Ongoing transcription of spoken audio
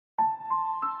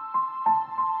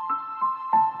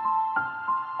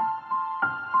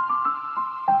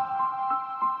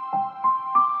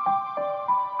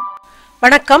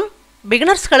வணக்கம்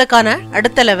பிகினர்ஸ்களுக்கான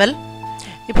அடுத்த லெவல்.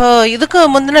 இப்போ இதுக்கு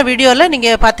முந்தின வீடியோவில்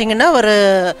நீங்கள் பார்த்தீங்கன்னா ஒரு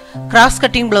கிராஸ்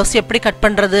கட்டிங் ப்ளவுஸ் எப்படி கட்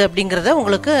பண்ணுறது அப்படிங்கிறத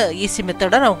உங்களுக்கு ஈஸி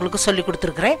மெத்தடாக நான் உங்களுக்கு சொல்லி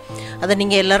கொடுத்துருக்குறேன். அதை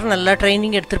நீங்கள் எல்லோரும் நல்லா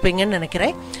ட்ரைனிங் எடுத்துருப்பீங்கன்னு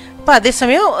நினைக்கிறேன். இப்போ அதே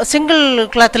சமயம் சிங்கிள்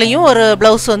கிளாத்லேயும் ஒரு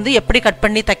ப்ளவுஸ் வந்து எப்படி கட்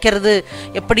பண்ணி தைக்கிறது,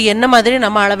 எப்படி என்ன மாதிரி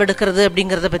நம்ம அளவெடுக்கிறது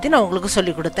அப்படிங்கிறத பற்றி நான் உங்களுக்கு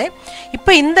சொல்லி கொடுத்தேன்.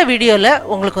 இப்போ இந்த வீடியோவில்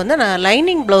உங்களுக்கு வந்து நான்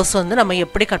லைனிங் ப்ளவுஸ் வந்து நம்ம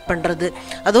எப்படி கட் பண்ணுறது,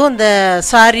 அதுவும் இந்த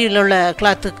சாரியில் உள்ள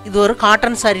கிளாத்து, இது ஒரு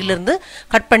காட்டன் சாரியிலேருந்து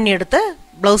கட் பண்ணி எடுத்த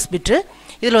ப்ளவுஸ் பிட்டு.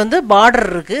 இதில் வந்து பார்டர்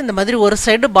இருக்குது. இந்த மாதிரி ஒரு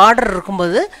சைடு பார்டர்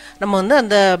இருக்கும்போது நம்ம வந்து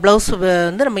அந்த ப்ளவுஸ்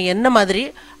வந்து நம்ம என்ன மாதிரி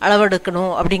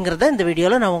அளவெடுக்கணும் அப்படிங்கிறத இந்த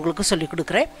வீடியோவில் நான் உங்களுக்கு சொல்லிக்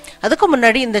கொடுக்குறேன். அதுக்கு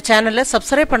முன்னாடி இந்த சேனலை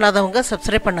சப்ஸ்கிரைப் பண்ணாதவங்க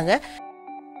சப்ஸ்கிரைப் பண்ணுங்கள்.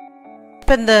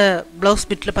 இப்போ இந்த ப்ளவுஸ்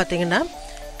பிட்டில் பார்த்தீங்கன்னா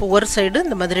இப்போ ஒரு சைடு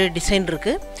இந்த மாதிரி டிசைன்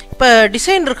இருக்குது. இப்போ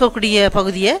டிசைன் இருக்கக்கூடிய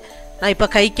பகுதியை நான் இப்போ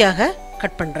கைக்காக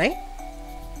கட் பண்ணுறேன்.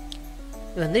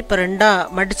 இது வந்து இப்போ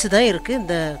ரெண்டாக மடித்து தான் இருக்குது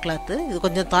இந்த கிளாத்து. இது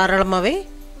கொஞ்சம் தாராளமாகவே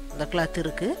இந்த கிளாத்து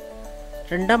இருக்குது.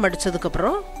 ரெண்டாக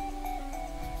மடித்ததுக்கப்புறம்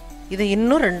இதை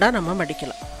இன்னும் ரெண்டாக நம்ம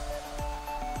மடிக்கலாம்.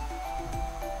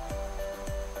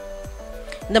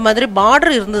 இந்த மாதிரி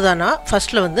பார்டர் இருந்ததுன்னா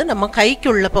ஃபர்ஸ்ட்டில் வந்து நம்ம கைக்கு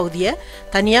உள்ள பகுதியை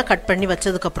தனியாக கட் பண்ணி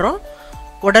வச்சதுக்கப்புறம்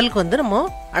உடலுக்கு வந்து நம்ம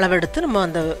அளவெடுத்து நம்ம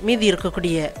அந்த மீதி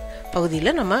இருக்கக்கூடிய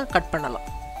பகுதியில் நம்ம கட் பண்ணலாம்.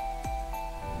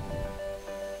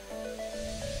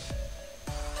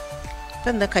 இப்போ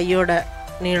இந்த கையோட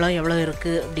நீளம் எவ்வளோ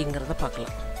இருக்குது அப்படிங்கிறத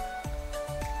பார்க்கலாம்.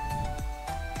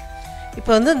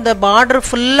 இப்போ வந்து இந்த பார்டர்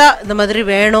ஃபுல்லாக இந்த மாதிரி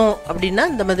வேணும் அப்படின்னா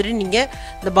இந்த மாதிரி நீங்கள்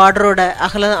இந்த பார்டரோட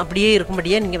அகலம் அப்படியே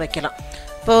இருக்கும்படியே நீங்கள் வைக்கலாம்.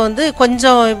 இப்போ வந்து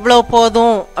கொஞ்சம் இவ்வளோ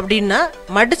போதும் அப்படின்னா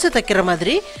மடித்து தைக்கிற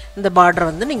மாதிரி இந்த பார்டரை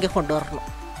வந்து நீங்கள் கொண்டு வரணும்.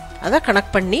 அதை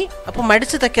கனெக்ட் பண்ணி அப்போ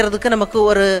மடித்து தைக்கிறதுக்கு நமக்கு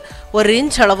ஒரு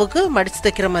இன்ச் அளவுக்கு மடித்து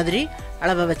தைக்கிற மாதிரி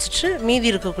அளவை வச்சுட்டு மீதி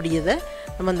இருக்கக்கூடியதை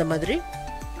நம்ம இந்த மாதிரி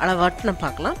அளவாட்டு நம்ம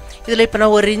பார்க்கலாம். இதில் இப்போ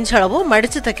நான் 1 இன்ச் அளவும்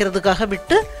மடித்து தைக்கிறதுக்காக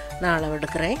விட்டு நான் அளவு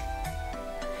எடுக்கிறேன்.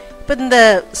 இப்போ இந்த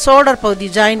ஷோல்டர் பகுதி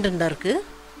ஜாயிண்ட்டுண்டா இருக்குது.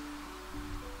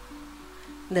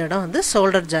 இந்த இடம் வந்து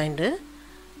ஷோல்டர் ஜாயிண்ட்டு.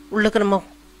 உள்ளுக்கு நம்ம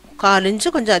 1/4 இன்ச்சு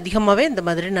கொஞ்சம் அதிகமாகவே இந்த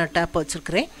மாதிரி நான் டேப்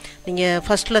வச்சுருக்கிறேன். நீங்கள்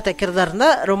ஃபஸ்ட்டில் தைக்கிறதா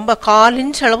இருந்தால் ரொம்ப 1/4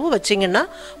 இன்ச் அளவு வச்சிங்கன்னா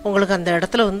உங்களுக்கு அந்த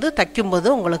இடத்துல வந்து தைக்கும்போது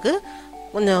உங்களுக்கு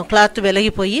கொஞ்சம் கிளாத்து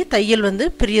விலகி போய் தையல் வந்து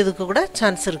பிரியதுக்கு கூட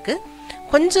சான்ஸ் இருக்குது.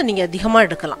 கொஞ்சம் நீங்கள் அதிகமாக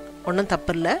எடுக்கலாம், ஒன்றும்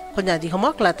தப்பு இல்லை. கொஞ்சம்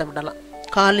அதிகமாக கிளாத்தை விடலாம்.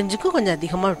 1/4 இன்ச்சுக்கு கொஞ்சம்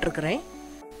அதிகமாக விட்டுருக்குறேன்.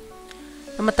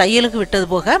 நம்ம தையலுக்கு விட்டது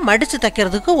போக மடித்து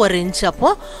தைக்கிறதுக்கு 1 இன்ச்,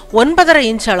 அப்போது 9.5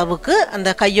 இன்ச் அளவுக்கு அந்த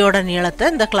கையோட நீளத்தை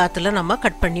இந்த கிளாத்தில் நம்ம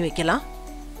கட் பண்ணி வைக்கலாம்.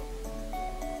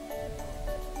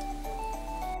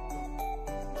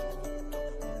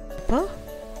 இப்போ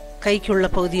கைக்கு உள்ள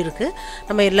பகுதி இருக்குது.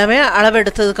 நம்ம எல்லாமே அளவு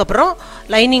எடுத்ததுக்கப்புறம்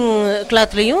லைனிங்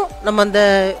கிளாத்லேயும் நம்ம அந்த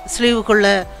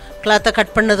ஸ்லீவுக்குள்ள கிளாத்தை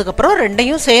கட் பண்ணதுக்கப்புறம்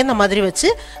ரெண்டையும் சேர்ந்த மாதிரி வச்சு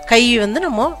கை வந்து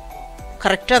நம்ம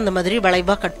கரெக்டாக அந்த மாதிரி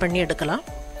வளைவாக கட் பண்ணி எடுக்கலாம்.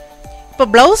 இப்போ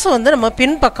ப்ளவுஸை வந்து நம்ம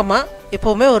பின்பக்கமாக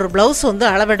எப்போவுமே ஒரு ப்ளவுஸ் வந்து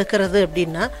அளவெடுக்கிறது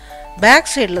அப்படின்னா பேக்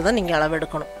சைடில் தான் நீங்கள்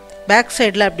அளவெடுக்கணும். பேக்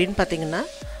சைடில் அப்படின்னு பார்த்தீங்கன்னா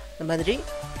இந்த மாதிரி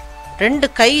 2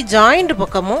 கை ஜாயிண்ட்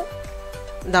பக்கமும்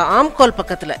இந்த ஆம்கோல்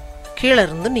பக்கத்தில் கீழே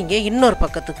இருந்து நீங்கள் இன்னொரு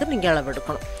பக்கத்துக்கு நீங்கள்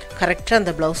அளவெடுக்கணும். கரெக்டாக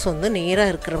அந்த ப்ளவுஸ் வந்து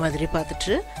நேராக இருக்கிற மாதிரி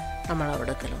பார்த்துட்டு நம்ம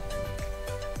அளவெடுக்கலாம்.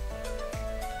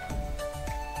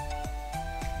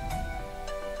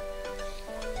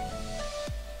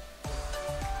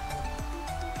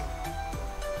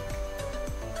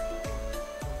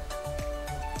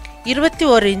 –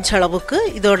 21 இன்ச் அளவுக்கு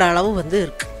இதோட அளவு வந்து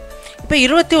இருக்குது. இப்போ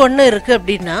 21 இருக்குது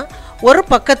அப்படின்னா ஒரு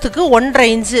பக்கத்துக்கு 1.5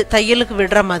 இன்ச்சு தையலுக்கு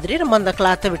விடுற மாதிரி நம்ம அந்த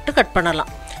கிளாத்தை விட்டு கட்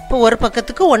பண்ணலாம். இப்போ ஒரு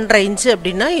பக்கத்துக்கு 1.5 இன்ச்சு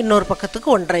அப்படின்னா இன்னொரு பக்கத்துக்கு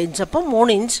 1.5 இன்ச்சு, அப்போ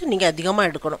 3 இன்ச்சு நீங்கள் அதிகமாக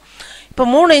எடுக்கணும். இப்போ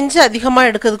 3 இன்ச்சு அதிகமாக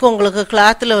எடுக்கிறதுக்கு உங்களுக்கு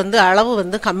கிளாத்தில் வந்து அளவு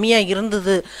வந்து கம்மியாக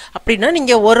இருந்தது அப்படின்னா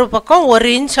நீங்கள் ஒரு பக்கம்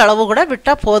 1 இன்ச் அளவு கூட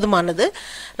விட்டால் போதுமானது.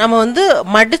 நம்ம வந்து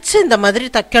மடித்து இந்த மாதிரி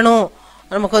தைக்கணும்.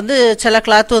 நமக்கு வந்து சில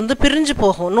கிளாத்து வந்து பிரிஞ்சு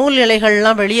போகும், நூல்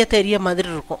இலைகள்லாம் வெளியே தெரிய மாதிரி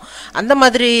இருக்கும். அந்த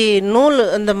மாதிரி நூல்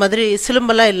இந்த மாதிரி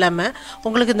சிலும்பெல்லாம் இல்லாமல்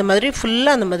உங்களுக்கு இந்த மாதிரி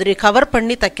ஃபுல்லாக அந்த மாதிரி கவர்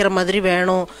பண்ணி தைக்கிற மாதிரி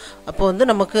வேணும். அப்போ வந்து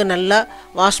நமக்கு நல்லா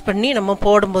வாஷ் பண்ணி நம்ம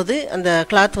போடும்போது அந்த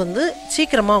கிளாத் வந்து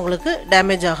சீக்கிரமாக உங்களுக்கு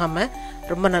டேமேஜ் ஆகாமல்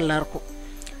ரொம்ப நல்லாயிருக்கும்.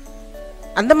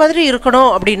 அந்த மாதிரி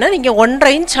இருக்கணும் அப்படின்னா நீங்கள்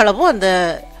 1.5 இன்ச் அளவும் அந்த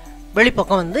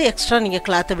வெளிப்பக்கம் வந்து எக்ஸ்ட்ரா நீங்கள்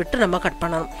கிளாத்தை விட்டு நம்ம கட்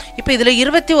பண்ணணும். இப்போ இதில்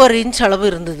 21 இன்ச் அளவு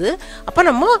இருந்தது, அப்போ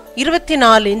நம்ம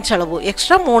 24 இன்ச் அளவு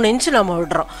எக்ஸ்ட்ரா 3 இன்ச் நம்ம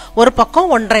விடுறோம். ஒரு பக்கம்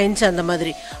 1.5 இன்ச் அந்த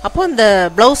மாதிரி. அப்போ இந்த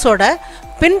ப்ளவுஸோட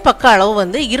பின்பக்க அளவு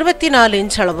வந்து 24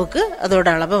 இன்ச் அளவுக்கு அதோட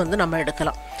அளவை வந்து நம்ம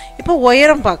எடுக்கலாம். இப்போ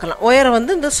உயரம் பார்க்கலாம். உயரம்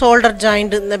வந்து இந்த ஷோல்டர்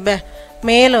ஜாயிண்ட்டு இந்த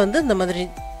மேலே வந்து இந்த மாதிரி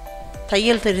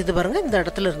தையல் தெரியுது பாருங்கள், இந்த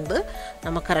இடத்துல இருந்து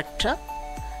நம்ம கரெக்டாக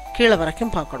கீழே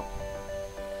வரைக்கும் பார்க்கணும்.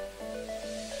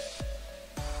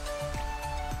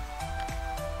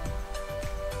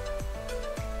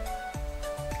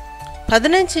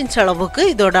 15 இன்ச் அளவுக்கு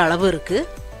இதோட அளவு இருக்குது.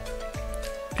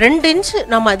 2 இன்ச்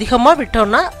நம்ம அதிகமாக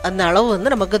விட்டோம்னா அந்த அளவு வந்து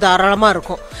நமக்கு தாராளமாக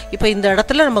இருக்கும். இப்போ இந்த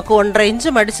இடத்துல நமக்கு 1.5 இன்ச்சு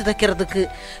மடித்து தைக்கிறதுக்கு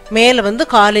மேலே வந்து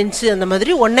 1/4 இன்ச்சு அந்த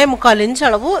மாதிரி 1.25 இன்ச்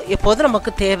அளவு எப்போதும்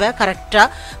நமக்கு தேவை.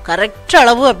 கரெக்ட்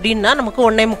அளவு அப்படின்னா நமக்கு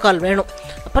 1.25 வேணும்.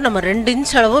 அப்போ நம்ம 2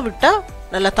 இன்ச் அளவு விட்டால்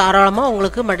நல்லா தாராளமாக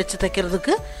உங்களுக்கு மடித்து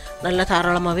தைக்கிறதுக்கு நல்லா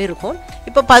தாராளமாகவே இருக்கும்.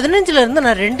 இப்போ 15லேருந்து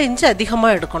நான் 2 இன்ச்சு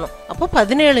அதிகமாக எடுக்கணும். அப்போ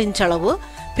 17 இன்ச் அளவு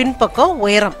பின்பக்கம்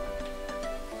உயரம்.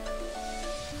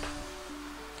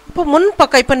 இப்போ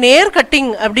முன்பக்கம் இப்போ நேர் கட்டிங்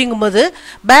அப்படிங்கும்போது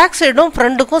பேக் சைடும்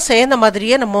ஃப்ரண்ட்டுக்கும் சேர்ந்த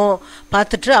மாதிரியே நம்ம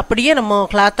பார்த்துட்டு அப்படியே நம்ம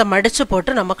கிளாத்தை மடித்து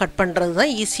போட்டு நம்ம கட் பண்ணுறது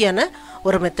தான் ஈஸியான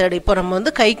ஒரு மெத்தட். இப்போ நம்ம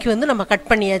வந்து கைக்கு வந்து நம்ம கட்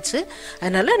பண்ணியாச்சு,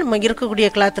 அதனால் நம்ம இருக்கக்கூடிய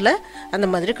கிளாத்தில் அந்த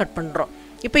மாதிரி கட் பண்ணுறோம்.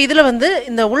 இப்போ இதில் வந்து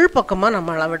இந்த உள் பக்கமாக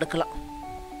நம்ம அளவு எடுக்கலாம்.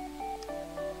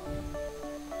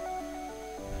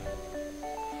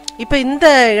 இப்போ இந்த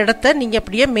இடத்த நீங்கள்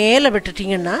அப்படியே மேலே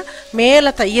விட்டுட்டிங்கன்னா மேலே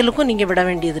தையலுக்கும் நீங்கள் விட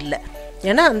வேண்டியதில்லை.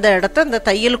 ஏன்னா அந்த இடத்த அந்த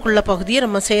தையலுக்குள்ள பகுதியை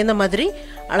நம்ம சேர்ந்த மாதிரி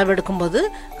அளவெடுக்கும்போது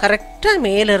கரெக்டாக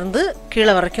மேலேருந்து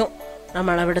கீழே வரைக்கும்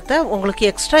நம்ம அளவெடுத்த உங்களுக்கு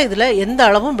எக்ஸ்ட்ரா இதில் எந்த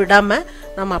அளவும் விடாமல்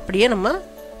நம்ம அப்படியே நம்ம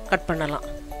கட் பண்ணலாம்.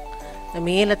 இந்த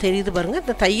மேலே தெரியுது பாருங்கள்,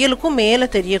 இந்த தையலுக்கும் மேலே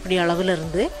தெரியக்கூடிய அளவில்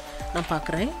இருந்து நான்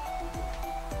பார்க்குறேன்.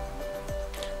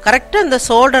 கரெக்டாக இந்த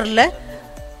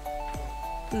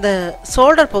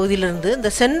ஷோல்டர் பகுதியிலேருந்து இந்த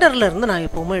சென்டர்லேருந்து நான்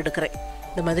எப்போவுமே எடுக்கிறேன்.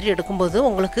 இந்த மாதிரி எடுக்கும்போது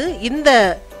உங்களுக்கு இந்த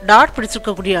டாட்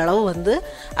பிடிச்சிருக்கக்கூடிய அளவு வந்து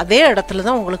அதே இடத்துல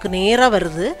தான் உங்களுக்கு நேராக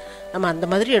வருது. நம்ம அந்த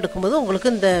மாதிரி எடுக்கும்போது உங்களுக்கு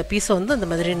இந்த பீஸை வந்து இந்த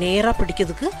மாதிரி நேராக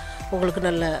பிடிக்கிறதுக்கு உங்களுக்கு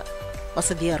நல்ல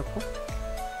வசதியாக இருக்கும்.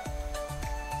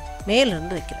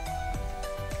 மேலேருந்து வைக்கிறேன்.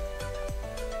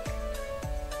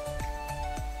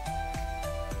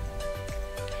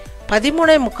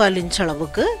 பதிமூணே முக்கால் இன்ச்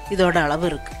அளவுக்கு இதோட அளவு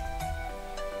இருக்குது.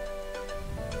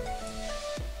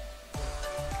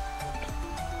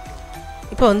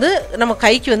 இப்போ வந்து நம்ம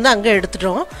கைக்கு வந்து அங்கே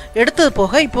எடுத்துட்டோம். எடுத்தது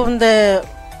போக இப்போ இந்த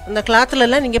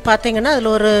கிளாத்துலலாம் நீங்கள் பார்த்தீங்கன்னா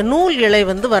அதில் ஒரு நூல் இழை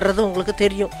வந்து வர்றது உங்களுக்கு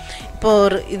தெரியும். இப்போ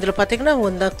இதில் பார்த்தீங்கன்னா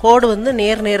இந்த கோடு வந்து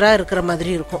நேராக இருக்கிற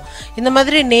மாதிரி இருக்கும். இந்த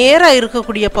மாதிரி நேராக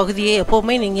இருக்கக்கூடிய பகுதியை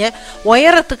எப்போவுமே நீங்கள்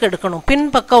உயரத்துக்கு எடுக்கணும்.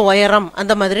 பின்பக்க உயரம்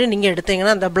அந்த மாதிரி நீங்கள்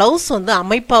எடுத்தீங்கன்னா அந்த ப்ளவுஸ் வந்து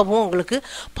அமைப்பாகவும் உங்களுக்கு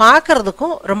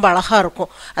பார்க்குறதுக்கும் ரொம்ப அழகாக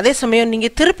இருக்கும். அதே சமயம்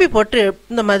நீங்கள் திருப்பி போட்டு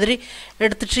இந்த மாதிரி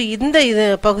எடுத்துட்டு இது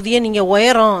பகுதியை நீங்கள்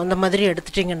உயரம் அந்த மாதிரி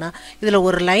எடுத்துட்டிங்கன்னா இதில்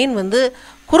ஒரு லைன் வந்து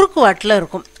குறுக்கு வாட்டில்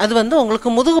இருக்கும். அது வந்து உங்களுக்கு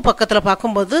முதுகு பக்கத்தில்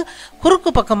பார்க்கும்போது குறுக்கு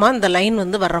பக்கமாக இந்த லைன்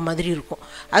வந்து வர்ற மாதிரி இருக்கும்.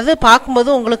 அது பார்க்கும்போது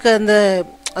உங்களுக்கு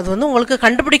அது வந்து உங்களுக்கு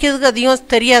கண்டுபிடிக்கிறதுக்கு அதிகம்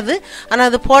தெரியாது. ஆனால்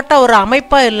அது போட்டால் ஒரு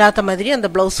அமைப்பாக இல்லாத மாதிரி அந்த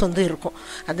ப்ளவுஸ் வந்து இருக்கும்.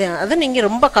 அது நீங்கள்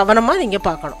ரொம்ப கவனமாக நீங்கள்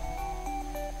பார்க்கணும்.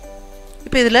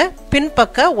 இப்போ இதில்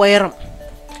பின்பக்க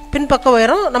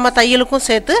உயரம் நம்ம தையலுக்கும்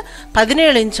சேர்த்து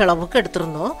 17 இன்ச் அளவுக்கு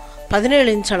எடுத்திருந்தோம்.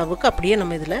 17 இன்ச் அளவுக்கு அப்படியே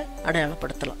நம்ம இதில்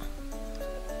அடையாளப்படுத்தலாம்.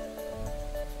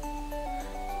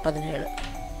 17.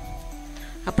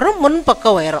 அப்புறம்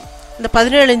முன்பக்க உயரம், இந்த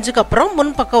 17 இன்ச்சுக்கு அப்புறம்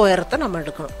முன்பக்க உயரத்தை நம்ம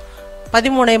எடுக்கணும்.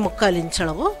 13.25 இன்ச்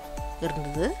அளவு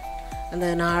இருந்தது. அந்த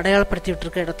நான் அடையாளப்படுத்தி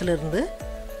விட்டுருக்க இடத்துல இருந்து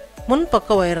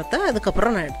முன்பக்க உயரத்தை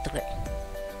அதுக்கப்புறம் நான் எடுத்துக்கிறேன்.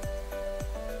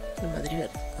 இந்த மாதிரி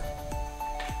வருது.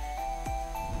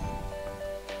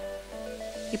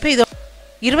 இப்போ இதோ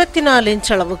 24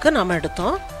 இன்ச் அளவுக்கு நாம்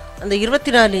எடுத்தோம். அந்த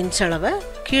 24 இன்ச் அளவை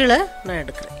கீழே நான்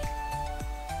எடுக்கிறேன்.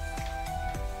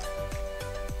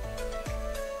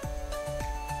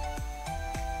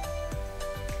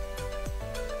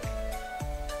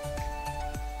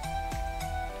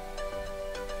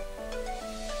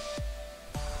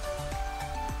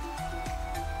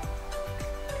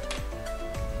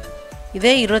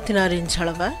 இதே 24 இன்ச்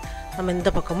அளவை நம்ம இந்த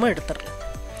பக்கமும் எடுத்துடலாம்.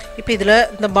 இப்போ இதில்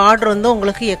இந்த பார்டர் வந்து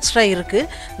உங்களுக்கு எக்ஸ்ட்ரா இருக்குது.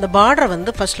 இந்த பார்டரை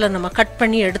வந்து ஃபஸ்ட்டில் நம்ம கட்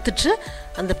பண்ணி எடுத்துட்டு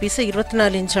அந்த பீஸை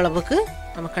 24 இன்ச் அளவுக்கு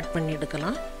நம்ம கட் பண்ணி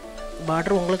எடுக்கலாம்.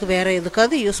 பார்டர் உங்களுக்கு வேறு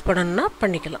எதுக்காவது யூஸ் பண்ணணுன்னா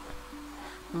பண்ணிக்கலாம்.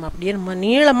 நம்ம அப்படியே நம்ம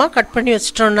நீளமாக கட் பண்ணி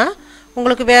வச்சிட்டோன்னா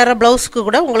உங்களுக்கு வேறு ப்ளவுஸுக்கு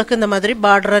கூட உங்களுக்கு இந்த மாதிரி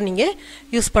பார்டரை நீங்கள்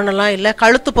யூஸ் பண்ணலாம். இல்லை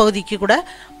கழுத்து பகுதிக்கு கூட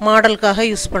மாடலுக்காக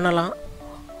யூஸ் பண்ணலாம்.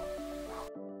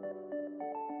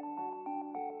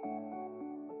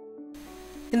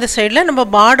 இந்த சைடில் நம்ம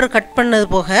பார்டர் கட் பண்ணது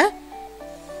போக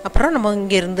அப்புறம் நம்ம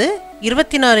இங்கேருந்து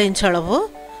 24 இன்ச் அளவு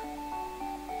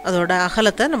அதோட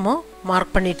அகலத்தை நம்ம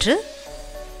மார்க் பண்ணிவிட்டு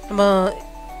நம்ம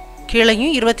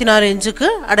கீழையும் 24 இன்ச்சுக்கு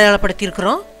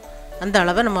அடையாளப்படுத்தியிருக்கிறோம். அந்த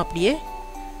அளவை நம்ம அப்படியே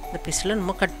இந்த பீஸில்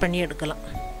நம்ம கட் பண்ணி எடுக்கலாம்.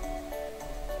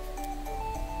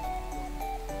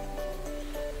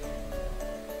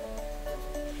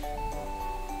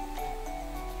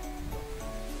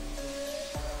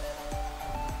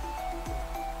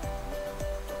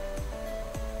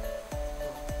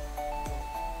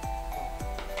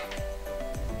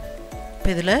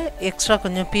 இப்போ இதில் எக்ஸ்ட்ரா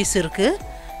கொஞ்சம் பீஸ் இருக்குது.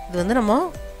 இது வந்து நம்ம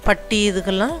பட்டி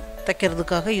இதுக்கெல்லாம்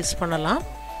தைக்கிறதுக்காக யூஸ் பண்ணலாம்.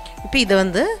 இப்போ இதை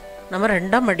வந்து நம்ம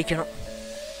ரெண்டாக மடிக்கணும்.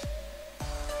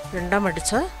 ரெண்டாக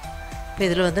மடித்தா இப்போ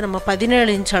இதில் வந்து நம்ம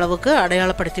 17 இன்ச் அளவுக்கு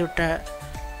அடையாளப்படுத்தி விட்ட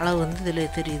அளவு வந்து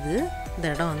இதில் தெரியுது. இந்த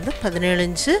இடம் வந்து 17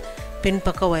 இன்ச்சு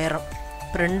பின்பக்க உயரம்.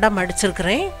 இப்போ ரெண்டாக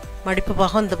மடிச்சிருக்கிறேன். மடிப்பு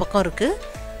பாகம் இந்த பக்கம் இருக்குது.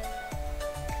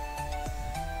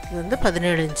 இது வந்து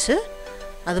 17 இன்ச்சு.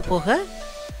 அது போக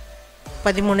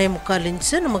 13.25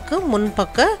 இன்ச்சு நமக்கு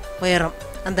முன்பக்க உயரம்.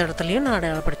 அந்த இடத்துலையும் நான்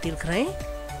அடையாளப்படுத்தியிருக்கிறேன்.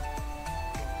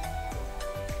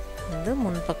 வந்து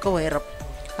முன்பக்க உயரம்.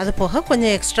 அது போக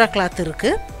கொஞ்சம் எக்ஸ்ட்ரா கிளாத்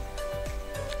இருக்குது.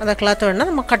 அந்த கிளாத்தை வேணால்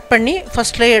நம்ம கட் பண்ணி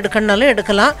ஃபஸ்ட்லேயே எடுக்கணுனாலும்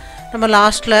எடுக்கலாம். நம்ம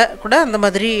லாஸ்ட்டில் கூட அந்த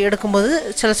மாதிரி எடுக்கும்போது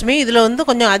சில சமயம் இதில் வந்து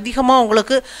கொஞ்சம் அதிகமாக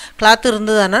உங்களுக்கு கிளாத்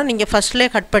இருந்ததுன்னா நீங்கள் ஃபஸ்ட்லேயே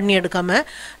கட் பண்ணி எடுக்காமல்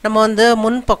நம்ம வந்து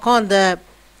முன்பக்கம் அந்த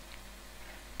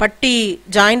பட்டி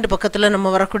ஜாயிண்ட் பக்கத்தில்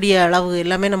நம்ம வரக்கூடிய அளவு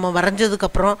எல்லாமே நம்ம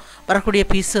வரைஞ்சதுக்கப்புறம் வரக்கூடிய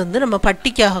பீஸ் வந்து நம்ம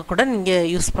பட்டிக்காக கூட நீங்கள்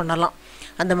யூஸ் பண்ணலாம்.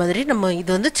 அந்த மாதிரி நம்ம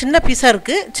இது வந்து சின்ன பீஸாக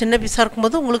இருக்குது. சின்ன பீஸாக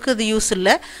இருக்கும்போது உங்களுக்கு இது யூஸ்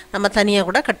இல்லை. நம்ம தனியாக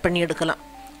கூட கட் பண்ணி எடுக்கலாம்.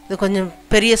 இது கொஞ்சம்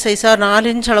பெரிய சைஸாக 4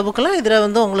 இன்ச் அளவுக்குலாம் இதில்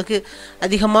வந்து உங்களுக்கு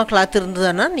அதிகமாக கிளாத்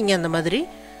இருந்ததுன்னா நீங்கள் அந்த மாதிரி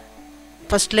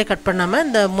ஃபஸ்ட்லேயே கட் பண்ணாமல்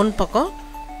இந்த முன்பக்கம்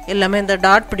எல்லாமே இந்த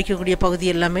டாட் பிடிக்கக்கூடிய பகுதி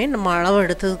எல்லாமே நம்ம அளவு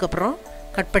எடுத்ததுக்கப்புறம்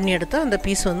கட் பண்ணி எடுத்தால் அந்த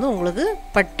பீஸ் வந்து உங்களுக்கு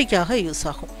பட்டிக்காக யூஸ்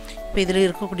ஆகும். இப்போ இதில்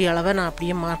இருக்கக்கூடிய அளவை நான்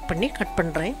அப்படியே மார்க் பண்ணி கட்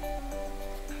பண்ணுறேன்.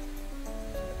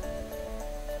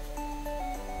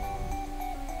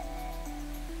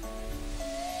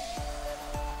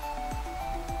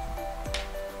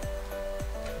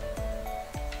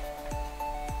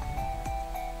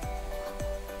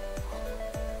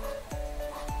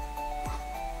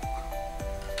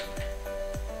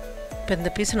 இப்போ இந்த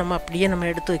பீஸ் நம்ம அப்படியே நம்ம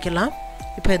எடுத்து வைக்கலாம்.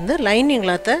 இப்போ இந்த லைனிங்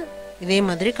கிளாத்தை இதே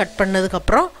மாதிரி கட்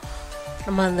பண்ணதுக்கப்புறம்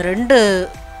நம்ம அந்த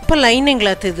இப்போ லைனிங்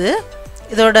கிளாத்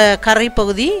இதோட கரை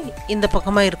பகுதி இந்த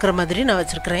பக்கமாக இருக்கிற மாதிரி நான்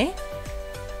வச்சுருக்கிறேன்.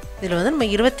 இதில் வந்து நம்ம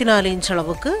 24 இன்ச்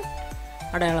அளவுக்கு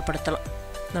அடையாளப்படுத்தலாம்.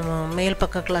 நம்ம மேல்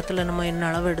பக்க கிளாத்தில் நம்ம என்ன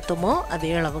அளவு எடுத்தோமோ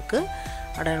அதே அளவுக்கு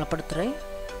அடையாளப்படுத்துகிறேன்.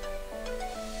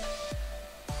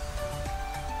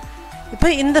 இப்போ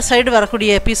இந்த சைடு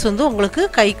வரக்கூடிய பீஸ் வந்து உங்களுக்கு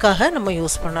கைக்காக நம்ம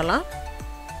யூஸ் பண்ணலாம்.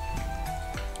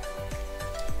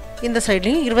 இந்த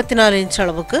சைட்லேயும் 24 இன்ச்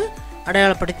அளவுக்கு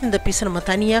அடையாளப்படுத்தி இந்த பீஸை நம்ம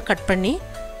தனியாக கட் பண்ணி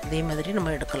இதே மாதிரி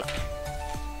நம்ம எடுக்கலாம்.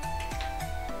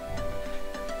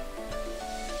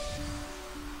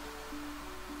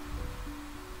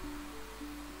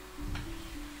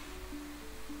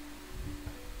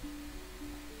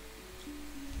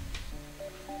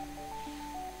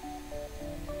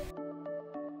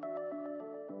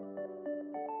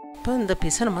 இப்போ இந்த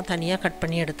பீஸை நம்ம தனியாக கட்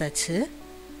பண்ணி எடுத்தாச்சு.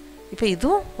 இப்போ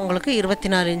இதுவும் உங்களுக்கு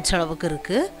 24 இன்ச் அளவுக்கு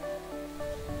இருக்குது.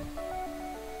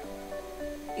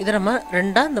 இதை நம்ம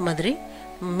ரெண்டாக இந்த மாதிரி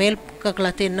மேல் பக்க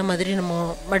கிளாத்து என்ன மாதிரி நம்ம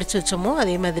மடித்து வச்சோமோ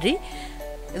அதே மாதிரி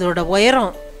இதோட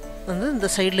உயரம் வந்து இந்த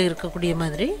சைடில் இருக்கக்கூடிய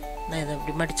மாதிரி நான் இதை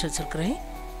அப்படி மடித்து வச்சுருக்கிறேன்.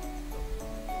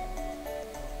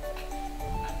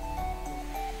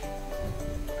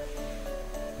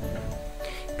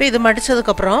 இப்போ இது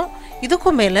மடித்ததுக்கப்புறம்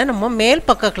இதுக்கும் மேலே நம்ம மேல்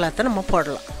பக்க கிளாத்தை நம்ம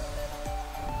போடலாம்.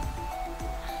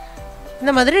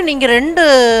 இந்த மாதிரி நீங்கள் 2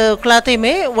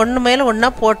 கிளாத்தையுமே ஒன்று மேலே ஒன்றா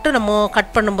போட்டு நம்ம கட்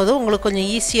பண்ணும்போது உங்களுக்கு கொஞ்சம்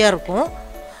ஈஸியாக இருக்கும்.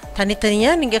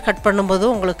 தனித்தனியாக நீங்கள் கட் பண்ணும்போது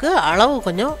உங்களுக்கு அளவு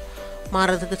கொஞ்சம்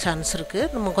மாறதுக்கு சான்ஸ்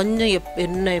இருக்குது. நம்ம கொஞ்சம்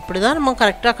எப்படி தான் நம்ம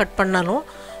கரெக்டாக கட் பண்ணாலும்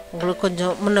உங்களுக்கு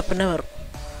கொஞ்சம் முன்ன பின்ன வரும்.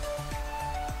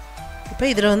 இப்போ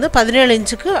இதில் வந்து 17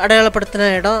 இன்ச்சுக்கு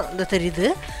அடையாளப்படுத்தின இடம் இந்த தெரியுது.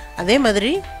 அதே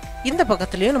மாதிரி இந்த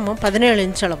பக்கத்துலேயும் நம்ம 17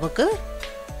 இன்ச் அளவுக்கு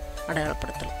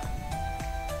அடையாளப்படுத்தலாம்.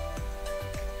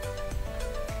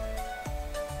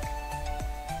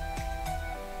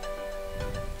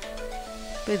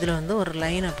 இப்போ இதில் வந்து ஒரு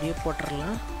லைன் அப்படியே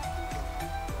போட்டுடலாம்.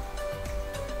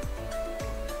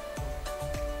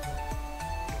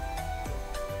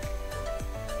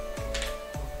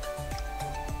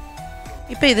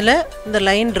 இப்போ இதில் இந்த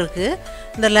லைன் இருக்குது.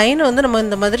 இந்த லைனை வந்து நம்ம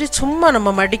இந்த மாதிரி சும்மா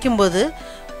நம்ம மடிக்கும்போது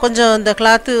கொஞ்சம் இந்த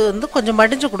கிளாத்து வந்து கொஞ்சம்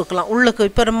மடிஞ்சு கொடுக்கலாம் உள்ளுக்கு.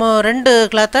 இப்போ நம்ம 2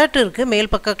 கிளாத்தாட்டு இருக்குது.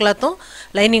 மேல் பக்க கிளாத்தும்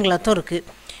லைனிங் கிளாத்தும் இருக்குது.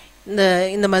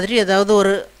 இந்த மாதிரி ஏதாவது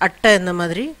ஒரு அட்டை இந்த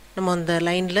மாதிரி நம்ம அந்த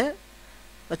லைனில்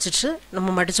வச்சுட்டு நம்ம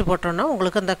மடித்து போட்டோன்னா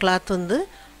உங்களுக்கு அந்த கிளாத் வந்து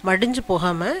மடிஞ்சு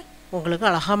போகாமல் உங்களுக்கு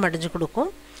அழகாக மடிஞ்சு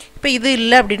கொடுக்கும். இப்போ இது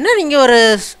இல்லை அப்படின்னா நீங்கள் ஒரு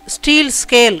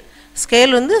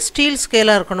ஸ்கேல் வந்து ஸ்டீல்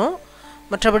ஸ்கேலாக இருக்கணும்.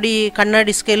 மற்றபடி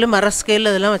கண்ணாடி ஸ்கேலு மர ஸ்கேல்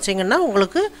அதெல்லாம் வச்சிங்கன்னா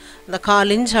உங்களுக்கு அந்த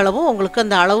 1/4 இன்ச் அளவும் உங்களுக்கு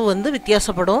அந்த அளவு வந்து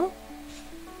வித்தியாசப்படும்.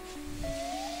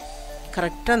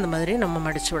 கரெக்டாக அந்த மாதிரி நம்ம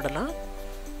மடித்து விடலாம்.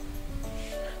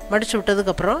 மடித்து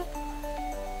விட்டதுக்கப்புறம்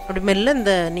அப்படி மெல்ல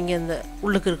நீங்கள் இந்த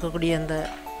உள்ளுக்கு இருக்கக்கூடிய அந்த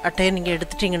அட்டையை நீங்கள்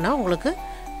எடுத்துட்டிங்கன்னா உங்களுக்கு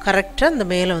கரெக்டாக இந்த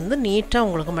மேலே வந்து நீட்டாக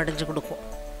உங்களுக்கு மடிஞ்சு கொடுக்கும்.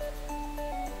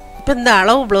 இப்போ இந்த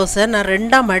அளவு ப்ளவுஸை நான்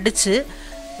 2ஆக மடித்து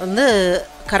வந்து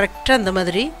கரெக்டாக இந்த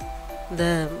மாதிரி இந்த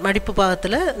மடிப்பு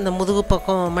பாகத்தில் இந்த முதுகு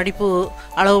பக்கம் மடிப்பு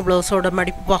அளவு ப்ளவுஸோட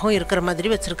மடிப்பு பாகம் இருக்கிற மாதிரி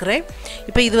வச்சுருக்கிறேன்.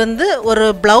 இப்போ இது வந்து ஒரு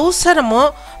ப்ளவுஸை நம்ம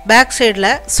பேக் சைடில்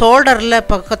ஷோல்டரில்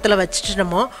பக்கத்தில் வச்சுட்டு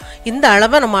நம்ம இந்த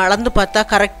அளவை நம்ம அளந்து பார்த்தா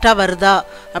கரெக்டாக வருதா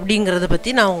அப்படிங்கிறத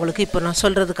பற்றி நான் உங்களுக்கு இப்போ நான்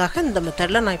சொல்கிறதுக்காக இந்த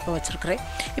மெத்தடில் நான் இப்போ வச்சுருக்கிறேன்.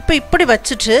 இப்போ இப்படி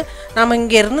வச்சுட்டு நம்ம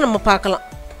இங்கேருந்து நம்ம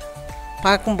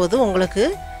பார்க்கும்போது உங்களுக்கு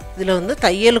இதில் வந்து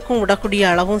தையலுக்கும் விடக்கூடிய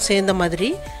அளவும் சேர்ந்த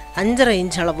மாதிரி 5.5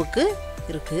 இன்ச் அளவுக்கு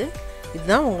இருக்குது.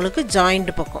 இதுதான் உங்களுக்கு ஜாயிண்ட்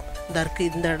பக்கம் இந்த இருக்குது.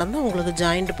 இந்த இடம் தான் உங்களுக்கு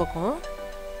ஜாயிண்ட் பக்கம்.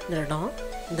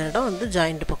 இந்த இடம் வந்து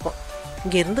ஜாயிண்ட் பக்கம்.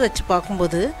 இங்கேருந்து வச்சு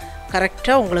பார்க்கும்போது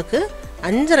கரெக்டாக உங்களுக்கு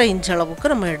 5.5 இன்ச்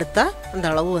அளவுக்கு நம்ம எடுத்தால் அந்த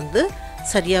அளவு வந்து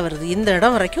சரியாக வருது. இந்த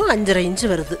இடம் வரைக்கும் 5.5 இன்ச்சு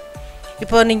வருது.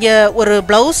 இப்போ நீங்கள் ஒரு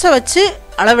ப்ளவுஸை வச்சு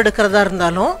அளவெடுக்கிறதா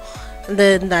இருந்தாலும் இந்த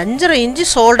 5.5 இன்ச்சு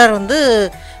ஷோல்டர் வந்து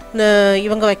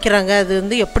இவங்க வைக்கிறாங்க. அது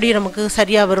வந்து எப்படி நமக்கு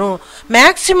சரியாக வரும்?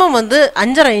 மேக்ஸிமம் வந்து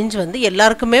 5.5 இன்ச் வந்து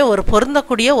எல்லாருக்குமே ஒரு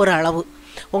பொருந்தக்கூடிய ஒரு அளவு.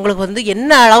 உங்களுக்கு வந்து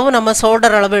என்ன அளவு நம்ம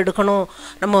ஷோல்டர் அளவு எடுக்கணும்,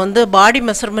 நம்ம வந்து பாடி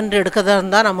மெஷர்மெண்ட் எடுக்கிறதா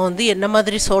இருந்தால் நம்ம வந்து என்ன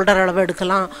மாதிரி ஷோல்டர் அளவு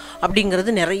எடுக்கலாம்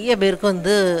அப்படிங்கிறது நிறைய பேருக்கு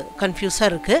வந்து கன்ஃபியூஸாக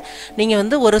இருக்குது. நீங்கள்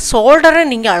வந்து ஒரு ஷோல்டரை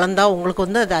நீங்கள் அளந்தால் உங்களுக்கு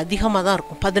வந்து அது அதிகமாக தான்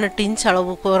இருக்கும். 18 இன்ச்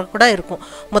அளவு கூட இருக்கும்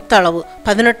மொத்த அளவு.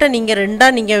 18 நீங்கள்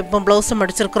 2ஆக நீங்கள் இப்போ ப்ளவுஸை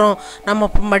மடிச்சிருக்கிறோம்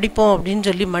நம்ம மடிப்போம் அப்படின்னு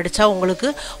சொல்லி மடித்தா உங்களுக்கு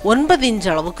 9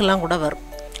 இன்ச் அளவுக்குலாம் கூட வரும்.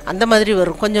 அந்த மாதிரி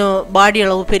வரும். கொஞ்சம் பாடி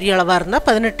அளவு பெரிய அளவாக இருந்தால்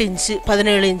 18 இன்ச்சு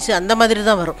 17 இன்ச்சு அந்த மாதிரி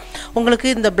தான் வரும். உங்களுக்கு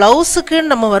இந்த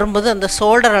ப்ளவுஸுக்குன்னு நம்ம வரும்போது அந்த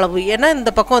ஷோல்டர் அளவு, ஏன்னா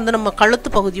இந்த பக்கம் வந்து நம்ம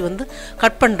கழுத்து பகுதி வந்து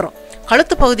கட் பண்ணுறோம்.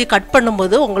 கழுத்து பகுதி கட்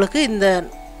பண்ணும்போது உங்களுக்கு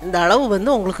இந்த அளவு வந்து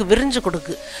உங்களுக்கு விரிஞ்சு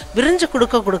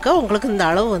கொடுக்க உங்களுக்கு இந்த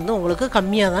அளவு வந்து உங்களுக்கு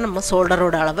கம்மியாக தான் நம்ம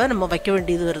ஷோல்டரோட அளவை நம்ம வைக்க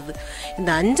வேண்டியது வருது.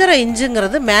 இந்த 5.5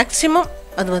 இன்ச்சுங்கிறது மேக்ஸிமம்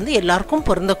அது வந்து எல்லாருக்கும்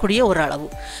பொருந்தக்கூடிய ஒரு அளவு.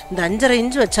 இந்த 5.5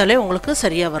 இன்ச்சு வச்சாலே உங்களுக்கு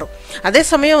சரியாக வரும். அதே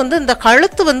சமயம் வந்து இந்த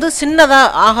கழுத்து வந்து சின்னதாக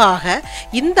ஆக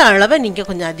இந்த அளவை நீங்கள்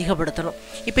கொஞ்சம் அதிகப்படுத்தணும்.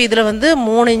 இப்போ இதில் வந்து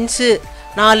 3 இன்ச்சு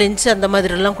 4 இன்ச்சு அந்த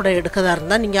மாதிரிலாம் கூட எடுக்கிறதா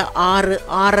இருந்தால் நீங்கள்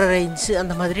 6.5 இன்ச்சு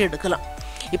அந்த மாதிரி எடுக்கலாம்.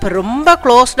 இப்போ ரொம்ப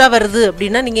க்ளோஸ்டாக வருது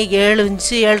அப்படின்னா நீங்கள் 7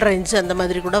 இன்ச்சு 7.5 இன்ச்சு அந்த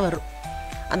மாதிரி கூட வரும்.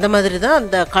 அந்த மாதிரி தான்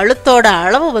அந்த கழுத்தோட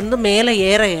அளவு வந்து மேலே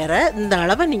ஏற இந்த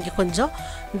அளவை நீங்கள் கொஞ்சம்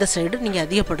இந்த சைடு நீங்கள்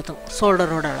அதிகப்படுத்தணும்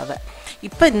ஷோல்டரோட அளவை.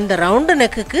 இப்போ இந்த ரவுண்டு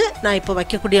நெக்குக்கு நான் இப்போ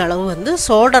வைக்கக்கூடிய அளவு வந்து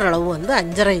ஷோல்டர் அளவு வந்து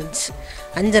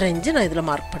 5.5 இன்ச்சு நான் இதில்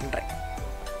மார்க் பண்ணுறேன்.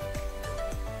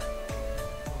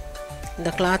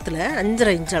 இந்த கிளாத்தில்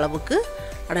 5.5 இன்ச் அளவுக்கு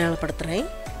அடையாளப்படுத்துகிறேன்.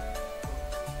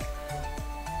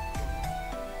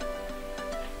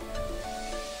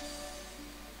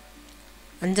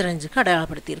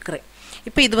 அடையாளப்படுத்தி இருக்கிறேன்.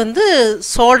 இப்போ இது வந்து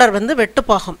ஷோல்டர் வந்து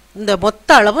வெட்டுப்பாகம். இந்த மொத்த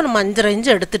அளவு நம்ம 5.5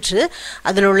 இன்ச்சு எடுத்துட்டு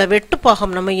அதில் உள்ள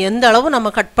வெட்டுப்பாகம் நம்ம எந்த அளவு நம்ம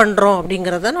கட் பண்ணுறோம்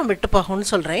அப்படிங்கிறத நான் வெட்டுப்பாகம்னு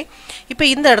சொல்கிறேன். இப்போ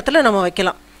இந்த இடத்துல நம்ம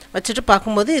வைக்கலாம். வச்சுட்டு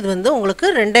பார்க்கும்போது இது வந்து உங்களுக்கு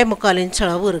 2.25 இன்ச்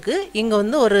அளவு இருக்குது. இங்கே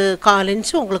வந்து ஒரு 1/4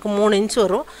 இன்ச்சு உங்களுக்கு 3 இன்ச்சு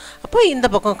வரும். அப்போ இந்த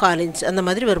பக்கம் 1/4 இன்ச் அந்த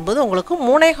மாதிரி வரும்போது உங்களுக்கு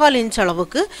 3.25 இன்ச்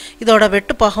அளவுக்கு இதோட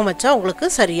வெட்டுப்பாகம் வச்சா உங்களுக்கு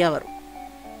சரியாக வரும்.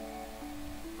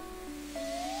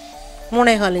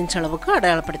 3.25 இன்ச் அளவுக்கு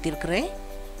அடையாளப்படுத்தியிருக்கிறேன்.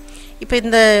 இப்போ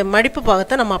இந்த மடிப்பு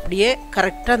பாகத்தை நம்ம அப்படியே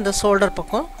கரெக்டாக இந்த ஷோல்டர்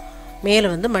பக்கம் மேலே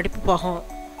வந்து மடிப்பு பாகம்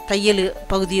தையல்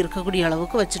பகுதி இருக்கக்கூடிய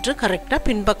அளவுக்கு வச்சுட்டு கரெக்டாக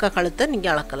பின்பக்க கழுத்தை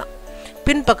நீங்கள் அளக்கலாம்.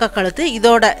 பின்பக்க கழுத்து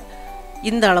இதோட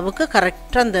இந்த அளவுக்கு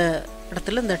கரெக்டாக அந்த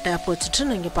இடத்துல இந்த டேப் வச்சுட்டு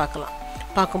நீங்கள்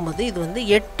பார்க்கும்போது இது வந்து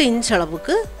 8 இன்ச்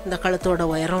அளவுக்கு இந்த கழுத்தோட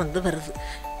உயரம் வந்து வருது.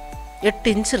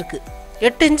 8 இன்ச் இருக்குது.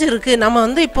 8 இன்ச்சு இருக்குது. நம்ம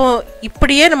வந்து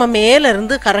இப்படியே நம்ம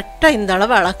மேலேருந்து கரெக்டாக இந்த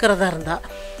அளவை அளக்கிறதா இருந்தால்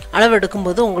அளவு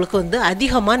எடுக்கும்போது உங்களுக்கு வந்து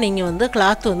அதிகமாக நீங்கள் வந்து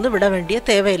கிளாத் வந்து விட வேண்டிய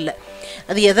தேவையில்லை.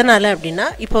 அது எதனால் அப்படின்னா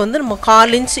இப்போ வந்து நம்ம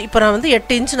 1/4 இன்ச் இப்போ நான் வந்து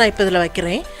 8 இன்ச் நான் இப்போ இதில்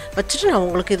வைக்கிறேன். வச்சுட்டு நான்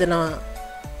உங்களுக்கு இதை நான்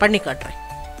பண்ணி காட்டுறேன்.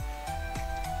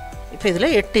 இப்போ இதில்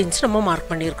 8 இன்ச் நம்ம மார்க்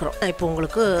பண்ணியிருக்கிறோம். நான் இப்போ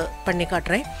உங்களுக்கு பண்ணி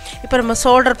காட்டுறேன். இப்போ நம்ம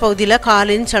ஷோல்டர் பகுதியில்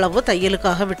 1/4 இன்ச் அளவு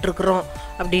தையலுக்காக விட்டுருக்குறோம்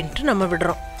அப்படின்ட்டு நம்ம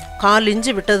விடுறோம். 1/4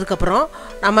 இன்ச்சு விட்டதுக்கப்புறம்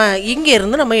நம்ம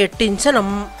இங்கேருந்து நம்ம 8 இன்ச்சை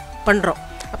நம்ம பண்ணுறோம்.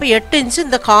 அப்போ 8 இன்ச்சு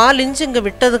இந்த 1/4 இன்ச்சு இங்கே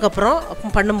விட்டதுக்கப்புறம்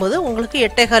பண்ணும்போது உங்களுக்கு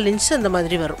 8.25 இன்ச்சு அந்த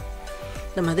மாதிரி வரும்.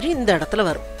 இந்த மாதிரி இந்த இடத்துல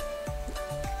வரும்.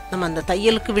 நம்ம அந்த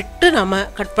தையலுக்கு விட்டு நம்ம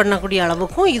கட் பண்ணக்கூடிய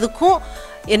அளவுக்கும் இதுக்கும்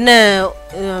என்ன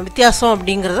வித்தியாசம்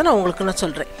அப்படிங்கிறத நான் உங்களுக்கு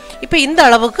சொல்கிறேன். இப்போ இந்த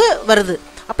அளவுக்கு வருது.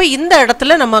 அப்போ இந்த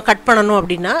இடத்துல நம்ம கட் பண்ணணும்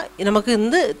அப்படின்னா நமக்கு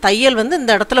இந்த தையல் வந்து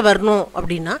இந்த இடத்துல வரணும்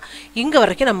அப்படின்னா இங்கே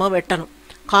வரைக்கும் நம்ம வெட்டணும்.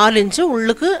 1/4 இன்ச்சு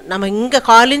உள்ளுக்கு நம்ம இங்கே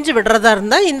 1/4 இன்ச்சு விடுறதா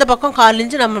இருந்தால் இந்த பக்கம் 1/4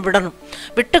 இன்ச்சு நம்ம விடணும்.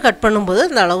 விட்டு கட் பண்ணும்போது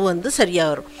இந்த அளவு வந்து சரியாக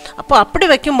வரும். அப்போ அப்படி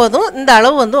வைக்கும்போதும் இந்த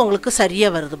அளவு வந்து உங்களுக்கு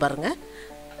சரியாக வருது பாருங்கள்.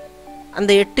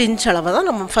 அந்த 8 இன்ச் அளவை தான்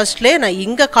நம்ம ஃபஸ்ட்லேயே நான்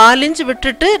இங்கே 1/4 இன்ச்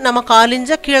விட்டுட்டு நம்ம 1/4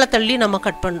 இன்ச்சை கீழே தள்ளி நம்ம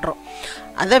கட் பண்ணுறோம்.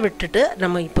 அதை விட்டுட்டு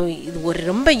நம்ம இப்போ இது ஒரு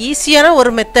ரொம்ப ஈஸியான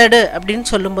ஒரு மெத்தடு அப்படின்னு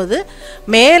சொல்லும்போது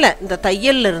மேலே இந்த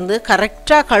தையல்லேருந்து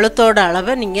கரெக்டாக கழுத்தோட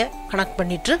அளவை நீங்கள் கணக்கு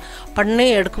பண்ணிவிட்டு பண்ணி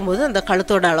எடுக்கும்போது அந்த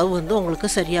கழுத்தோட அளவு வந்து உங்களுக்கு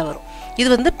சரியாக வரும். இது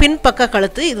வந்து பின்பக்க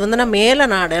கழுத்து. இது வந்து நான் மேலே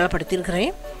நான்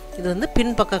அடையாளப்படுத்தியிருக்கிறேன். இது வந்து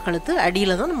பின்பக்க கழுத்து.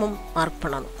 அடியில் தான் நம்ம மார்க்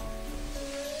பண்ணணும்.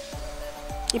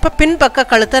 இப்போ பின்பக்க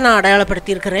கழுத்தை நான்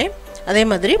அடையாளப்படுத்தியிருக்கிறேன். அதே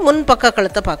மாதிரி முன்பக்க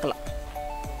கழுத்தை பார்க்கலாம்.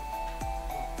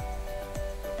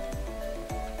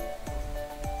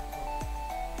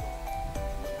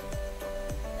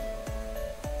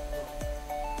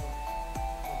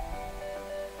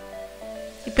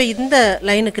 இப்போ இந்த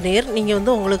லைனுக்கு நேர் நீங்கள்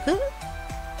வந்து உங்களுக்கு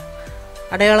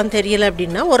அடையாளம் தெரியலை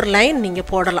அப்படின்னா ஒரு லைன் நீங்கள்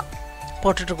போடலாம்.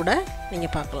 போட்டுட்டு கூட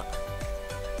நீங்கள் பார்க்கலாம்.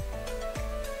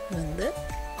 வந்து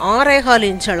 6.25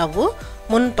 இன்ச் அளவு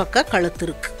முன்பக்க கழுத்து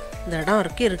இருக்குது. இந்த இடம்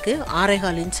வரைக்கும் இருக்குது.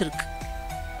 6.25 இன்ச் இருக்குது.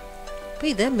 இப்போ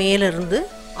இதை மேலேருந்து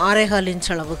 6.25 இன்ச்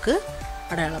அளவுக்கு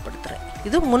அடையாளப்படுத்துகிறேன்.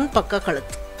 இது முன்பக்க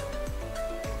கழுத்து.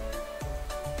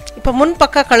 இப்போ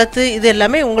முன்பக்க கழுத்து இது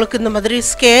எல்லாமே உங்களுக்கு இந்த மாதிரி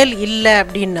ஸ்கேல் இல்லை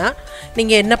அப்படின்னா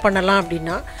நீங்கள் என்ன பண்ணலாம்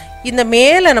அப்படின்னா இந்த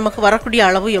மேலே நமக்கு வரக்கூடிய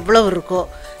அளவு எவ்வளவு இருக்கோ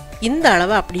இந்த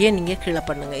அளவை அப்படியே நீங்கள் கீழே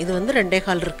பண்ணுங்கள். இது வந்து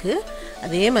 2.25 இருக்குது.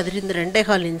 அதே மாதிரி இந்த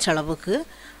 2.25 இன்ச் அளவுக்கு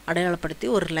அடையாளப்படுத்தி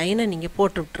ஒரு லைனை நீங்கள்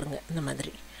போட்டு விட்டுருங்க. இந்த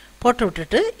மாதிரி போட்டு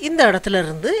விட்டுட்டு இந்த இடத்துல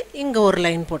இருந்து இங்கே ஒரு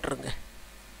லைன் போட்டுருங்க.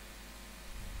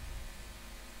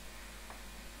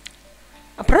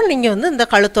 அப்புறம் நீங்கள் வந்து இந்த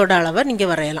கழுத்தோட அளவை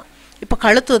நீங்கள் வரையலாம். இப்போ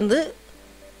கழுத்து வந்து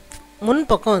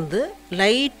முன்பக்கம் வந்து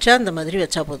லைட்டாக இந்த மாதிரி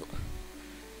வச்சா போதும்.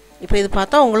 இப்போ இது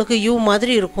பார்த்தா உங்களுக்கு யூ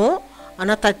மாதிரி இருக்கும்.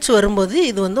 ஆனால் தச்சு வரும்போது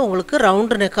இது வந்து உங்களுக்கு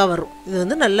ரவுண்டு நெக்காக வரும். இது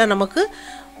வந்து நல்லா நமக்கு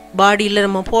பாடியில்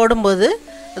நம்ம போடும்போது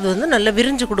அது வந்து நல்லா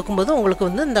விரிஞ்சு கொடுக்கும்போது உங்களுக்கு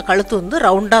வந்து இந்த கழுத்து வந்து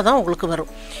ரவுண்டாக தான் உங்களுக்கு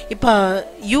வரும். இப்போ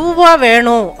யூவாக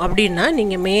வேணும் அப்படின்னா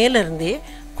நீங்கள் மேலேருந்தே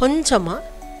கொஞ்சமாக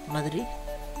மாதிரி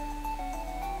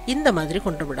இந்த மாதிரி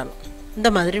கொண்டு விடணும்.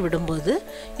 இந்த மாதிரி விடும்போது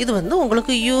இது வந்து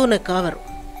உங்களுக்கு யூ நெக்காக வரும்.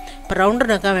 இப்போ ரவுண்டு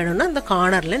நெக்காக வேணும்னா இந்த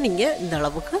கார்னரில் நீங்கள் இந்த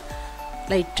அளவுக்கு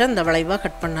லைட்டாக இந்த வளைவாக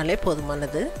கட் பண்ணாலே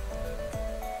போதுமானது.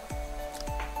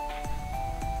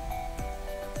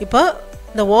 இப்போ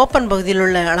இந்த ஓப்பன் பகுதியில்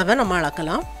உள்ள அளவை நம்ம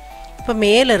அளக்கலாம். இப்போ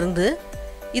மேலேருந்து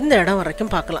இந்த இடம்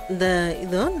வரைக்கும் பார்க்கலாம்.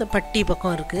 இதுவும் இந்த பட்டி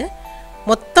பக்கம் இருக்குது.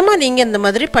 மொத்தமாக நீங்கள் இந்த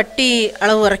மாதிரி பட்டி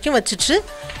அளவு வரைக்கும் வச்சுட்டு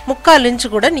 3/4 இன்ச்சு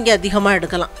கூட நீங்கள் அதிகமாக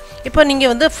எடுக்கலாம். இப்போ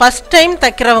நீங்கள் வந்து ஃபஸ்ட் டைம்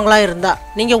தைக்கிறவங்களாக இருந்தால்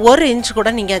நீங்கள் 1 இன்ச்சு கூட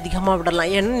நீங்கள் அதிகமாக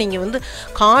விடலாம். ஏன்னா நீங்கள் வந்து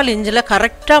 1/4 இன்ச்சில்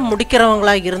கரெக்டாக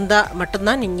முடிக்கிறவங்களாக இருந்தால்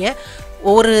மட்டும்தான் நீங்கள்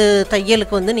ஒரு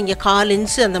தையலுக்கு வந்து நீங்கள் 1/4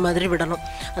 இன்ச்சு அந்த மாதிரி விடணும்.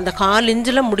 அந்த 1/4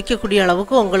 இன்ச்சில் முடிக்கக்கூடிய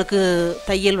அளவுக்கு உங்களுக்கு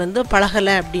தையல் வந்து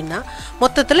பழகலை அப்படின்னா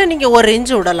மொத்தத்தில் நீங்கள் 1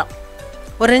 இன்ச்சு விடலாம்.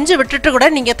 1 இன்ச்சு விட்டுட்டு கூட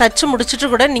நீங்கள் தச்சு முடிச்சுட்டு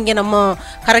கூட நீங்கள் நம்ம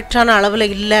கரெக்டான அளவில்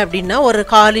இல்லை அப்படின்னா ஒரு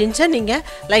 1/4 இன்ச்சை நீங்கள்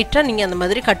லைட்டாக நீங்கள் அந்த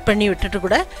மாதிரி கட் பண்ணி விட்டுட்டு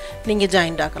கூட நீங்கள்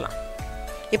ஜாயிண்ட் ஆக்கலாம்.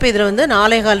 இப்போ இதில் வந்து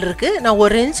 4.25 இருக்குது. நான்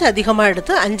 1 இன்ச்சு அதிகமாக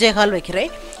எடுத்து 5.25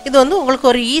 வைக்கிறேன். இது வந்து உங்களுக்கு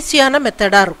ஒரு ஈஸியான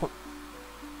மெத்தடாக இருக்கும்.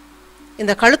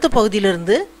 இந்த கழுத்து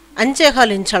பகுதியிலிருந்து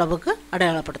 5.25 இன்ச் அளவுக்கு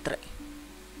அடையாளப்படுத்துகிறேன்.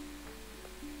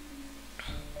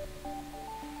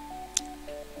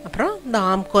 அப்புறம் இந்த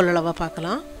ஆம்கோல் அளவை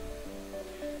பார்க்கலாம்.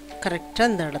 கரெக்டாக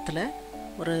இந்த இடத்துல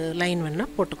ஒரு லைன்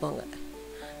வேணால் போட்டுக்கோங்க.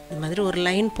 இந்த மாதிரி ஒரு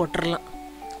லைன் போட்டுடலாம்.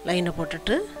 லைனை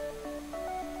போட்டுட்டு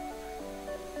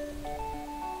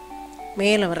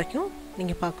மேலே வரைக்கும்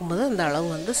நீங்கள் பார்க்கும்போது அந்த அளவு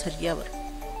வந்து சரியாக வரும்.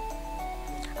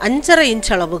 5.5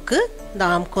 இன்ச் அளவுக்கு இந்த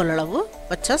ஆம்கோல் அளவு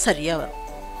வச்சா சரியாக வரும்.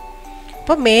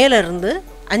 இப்போ மேலேருந்து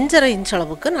 5.5 இன்ச்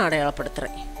அளவுக்கு நான்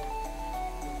அடையாளப்படுத்துகிறேன்.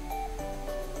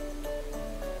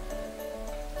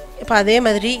 இப்போ அதே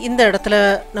மாதிரி இந்த இடத்துல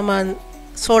நம்ம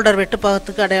ஷோல்டர் வெட்டு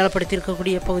பாகத்துக்கு அடையாளப்படுத்தி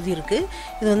இருக்கக்கூடிய பகுதி இருக்குது.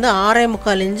 இது வந்து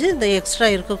 6.25 இன்ச்சு இந்த எக்ஸ்ட்ரா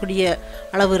இருக்கக்கூடிய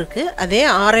அளவு இருக்குது. அதே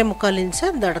 6.25 இன்ச்சை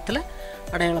இந்த இடத்துல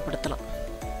அடையாளப்படுத்தலாம்.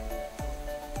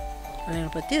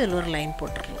 அடையாளப்படுத்தி இதில் ஒரு லைன்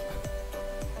போட்டுடலாம்.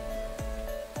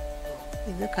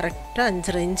 இது கரெக்டாக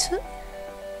 5.5 இன்ச்சு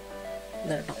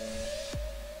இந்த இடம்.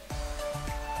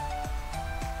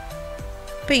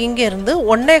 இப்போ இங்கேருந்து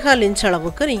 1.25 இன்ச்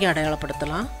அளவுக்கு நீங்கள்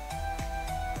அடையாளப்படுத்தலாம்.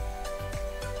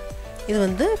 இது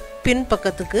வந்து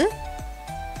பின்பக்கத்துக்கு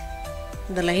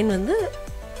இந்த லைன் வந்து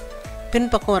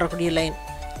பின்பக்கம் வரக்கூடிய லைன்.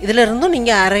 இதில் இருந்தும்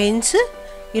நீங்கள் 1/2 இன்ச்சு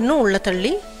இன்னும் உள்ள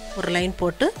தள்ளி ஒரு லைன்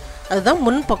போட்டு அதுதான்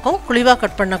முன்பக்கம் குழிவாக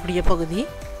கட் பண்ணக்கூடிய பகுதி.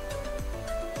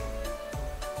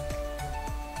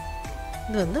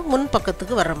 இது வந்து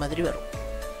முன்பக்கத்துக்கு வர்ற மாதிரி வரும்.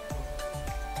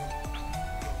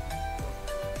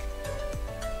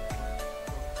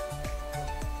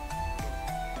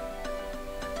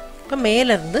 இப்போ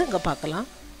மேலேருந்து இங்கே பார்க்கலாம்.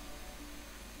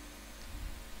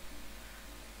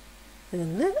 இது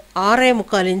வந்து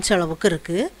 6.25 இன்ச் அளவுக்கு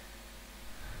இருக்குது.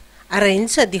 1/2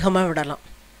 இன்ச் அதிகமாக விடலாம்.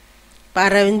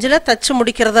 அரை இன்ச்சில் தச்சு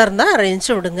முடிக்கிறதா இருந்தால் அரை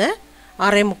இன்ச்சு விடுங்க.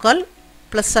 6.25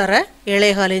 ப்ளஸ் அரை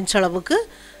 7.25 இன்ச் அளவுக்கு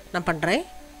நான் பண்ணுறேன்.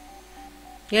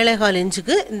 7.25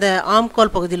 இன்ச்சுக்கு இந்த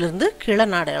ஆம்கோல் பகுதியிலேருந்து கீழே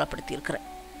நான் அடையாளப்படுத்தியிருக்கிறேன்.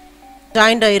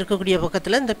 ஜாயிண்டாக இருக்கக்கூடிய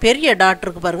பக்கத்தில் இந்த பெரிய டாட்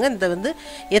இருக்குது பாருங்கள். இந்த வந்து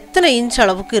எத்தனை இன்ச்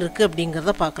அளவுக்கு இருக்குது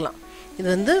அப்படிங்கிறத பார்க்கலாம். இது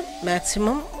வந்து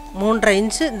மேக்ஸிமம் 3.5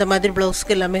 இன்ச்சு இந்த மாதிரி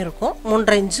ப்ளவுஸ்க்கு எல்லாமே இருக்கும்.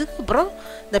 3.5 இன்ச்சுக்கு அப்புறம்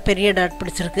இந்த பெரிய டாட்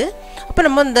பிடிச்சிருக்கு. அப்போ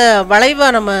நம்ம இந்த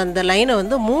வளைவாக நம்ம இந்த லைனை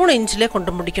வந்து 3 இன்ச்சிலே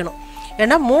கொண்டு முடிக்கணும்.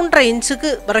 ஏன்னா 3.5 இன்ச்சுக்கு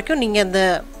வரைக்கும் நீங்கள் அந்த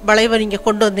வளைவை நீங்கள்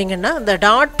கொண்டு வந்தீங்கன்னா அந்த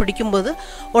டாட் பிடிக்கும்போது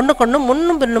ஒன்றுக்கு ஒன்று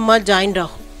முன்னும் பின்னுமா ஜாயிண்ட்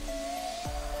ஆகும்.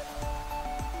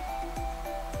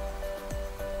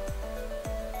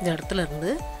 இந்த இடத்துல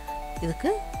இருந்து இதுக்கு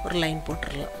ஒரு லைன்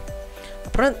போட்டுடலாம்.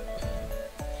 அப்புறம்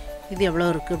இது எவ்வளோ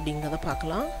இருக்குது அப்படிங்கிறத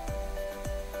பார்க்கலாம்.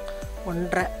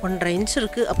 1.5 இன்ச்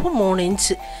இருக்குது. அப்போ 3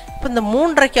 இன்ச்சு. இப்போ இந்த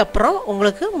 3.5க்கு அப்புறம்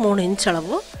உங்களுக்கு 3 இன்ச்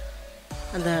அளவு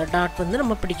அந்த டாட் வந்து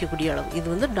நம்ம பிடிக்கக்கூடிய அளவு. இது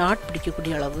வந்து டாட்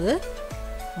பிடிக்கக்கூடிய அளவு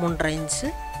 3.5 இன்ச்சு.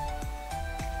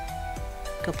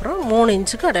 அதுக்கப்புறம் 3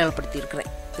 இன்ச்சுக்கு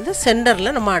அடையாளப்படுத்தியிருக்கிறேன். இது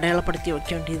சென்டரில் நம்ம அடையாளப்படுத்தி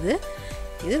வைக்க வேண்டியது.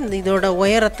 இது இந்த இதோட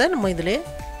உயரத்தை நம்ம இதில்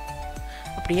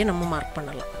அப்படியே நம்ம மார்க்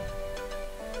பண்ணலாம்.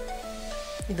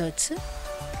 இதை வச்சு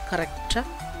கரெக்டாக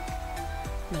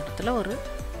இந்த இடத்துல ஒரு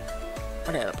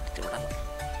அடையாளப்படுத்தி விடலாம்.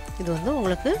 இது வந்து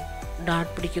உங்களுக்கு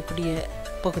டாட் பிடிக்கக்கூடிய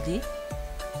பகுதி.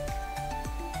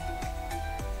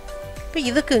 இப்போ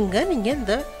இதுக்கு இங்கே நீங்கள்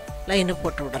இந்த லைனை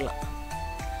போட்டு விடலாம்.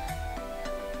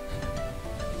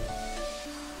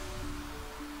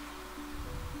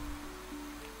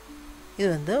 இது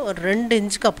வந்து ஒரு 2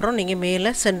 இன்ச்சுக்கு அப்புறம் நீங்கள்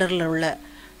மேலே சென்டரில் உள்ள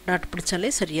டாட் பிடிச்சாலே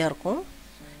சரியாக இருக்கும்.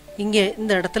 இங்கே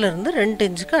இந்த இடத்துல இருந்து 2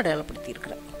 இன்ச்சுக்கு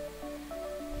அடையாளப்படுத்தியிருக்கிறேன்.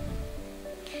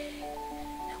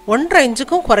 1.5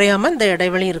 இன்ச்சுக்கும் குறையாமல் இந்த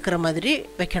இடைவெளி இருக்கிற மாதிரி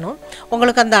வைக்கணும்.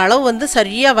 உங்களுக்கு அந்த அளவு வந்து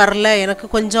சரியாக வரல, எனக்கு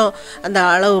கொஞ்சம் அந்த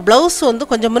அளவு ப்ளவுஸ் வந்து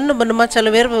கொஞ்சம் முன்னுமா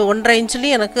சில பேர் 1.5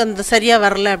 இன்ச்சுலேயும் எனக்கு அந்த சரியாக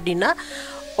வரல அப்படின்னா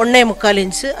 1.25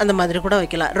 இன்ச்சு அந்த மாதிரி கூட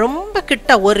வைக்கலாம். ரொம்ப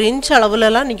கிட்ட 1 இன்ச்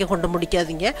அளவுலலாம் நீங்கள் கொண்டு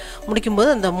முடிக்காதீங்க.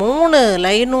 முடிக்கும்போது அந்த 3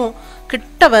 லைனும்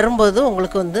கிட்ட வரும்போது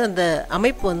உங்களுக்கு வந்து அந்த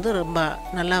அமைப்பு வந்து ரொம்ப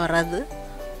நல்லா வராது.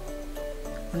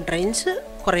 1.5 இன்ச்சு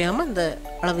குறையாமல் அந்த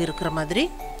அளவு இருக்கிற மாதிரி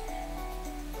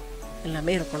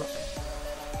எல்லாமே இருக்கணும்.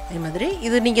 அதே மாதிரி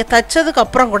இது நீங்கள் தைச்சதுக்கு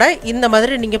அப்புறம் கூட இந்த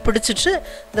மாதிரி நீங்கள் பிடிச்சிட்டு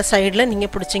இந்த சைடில்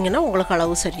நீங்கள் பிடிச்சிங்கன்னா உங்களுக்கு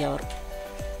அளவு சரியாக வரும்.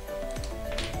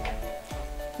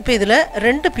 இப்போ இதில்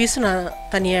 2 பீஸ் நான்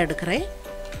தனியாக எடுக்கிறேன்.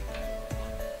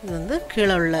 இது வந்து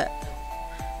கீழே உள்ள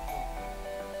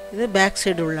இது பேக்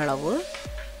சைடு உள்ள அளவு.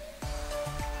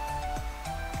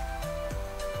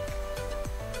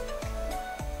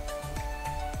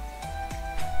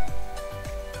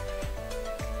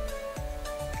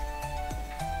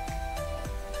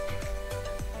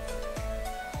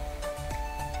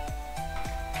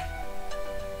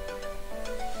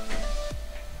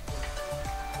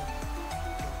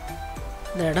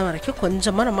 இந்த இடம் வரைக்கும்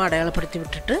கொஞ்சமாக நம்ம அடையாளப்படுத்தி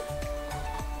விட்டுட்டு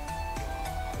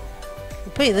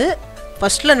இப்போ இது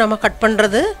ஃபஸ்ட்டில் நம்ம கட்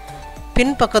பண்ணுறது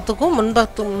பின் பக்கத்துக்கும் முன்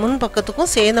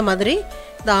பக்கத்துக்கும் சேர்ந்த மாதிரி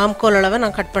இந்த ஆம்கோல் அளவை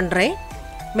நான் கட் பண்ணுறேன்.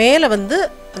 மேலே வந்து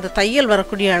அந்த தையல்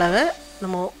வரக்கூடிய அளவை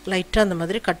நம்ம லைட்டாக அந்த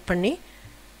மாதிரி கட் பண்ணி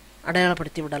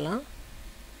அடையாளப்படுத்தி விடலாம்.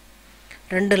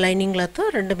 2 லைனிங்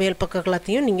கிளாத்தும் 2 மேல் பக்க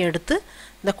கிளாத்தையும் நீங்கள் எடுத்து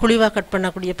இந்த குழிவாக கட்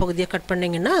பண்ணக்கூடிய பகுதியை கட்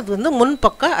பண்ணிங்கன்னா அது வந்து முன்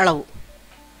பக்க அளவு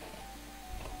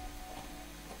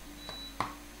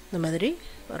இந்த மாதிரி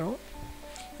வரும்.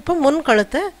 இப்போ முன்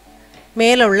கழுத்தை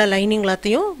மேலே உள்ள லைனிங்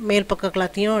கிளாத்தையும் மேல் பக்க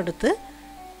கிளாத்தையும் எடுத்து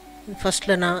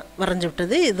ஃபஸ்ட்டில் நான் வரைஞ்சி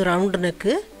விட்டது. இது ரவுண்டு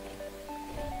நெக்கு.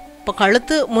 இப்போ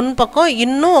கழுத்து முன் பக்கம்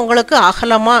இன்னும் உங்களுக்கு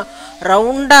அகலமாக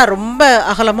ரவுண்டாக ரொம்ப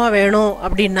அகலமாக வேணும்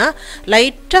அப்படின்னா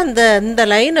லைட்டாக இந்த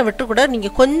லைனை விட்டு கூட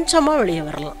நீங்கள் கொஞ்சமாக வெளியே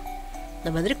வரலாம்.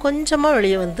 இந்த மாதிரி கொஞ்சமாக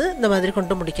வெளியே வந்து இந்த மாதிரி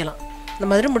கொண்டு முடிக்கலாம். இந்த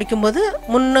மாதிரி முடிக்கும்போது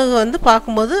முன்னு வந்து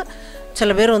பார்க்கும்போது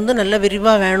சில பேர் வந்து நல்ல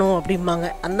விரிவாக வேணும் அப்படிம்பாங்க.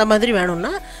 அந்த மாதிரி வேணும்னா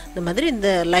இந்த மாதிரி இந்த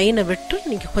லைனை விட்டு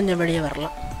நீங்கள் கொஞ்சம் வெளியே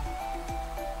வரலாம்.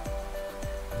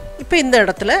 இப்போ இந்த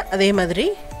இடத்துல அதே மாதிரி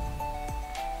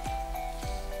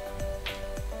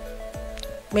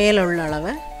மேலே உள்ள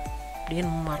அளவை அப்படியே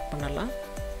நம்ம மார்க் பண்ணலாம்.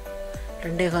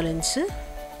 2.25 இன்ச்சு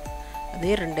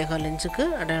அதே 2.25 இன்ச்சுக்கு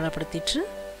அடையாளப்படுத்திட்டு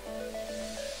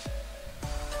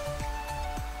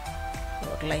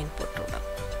ஒரு லைன் போட்டு விடலாம்.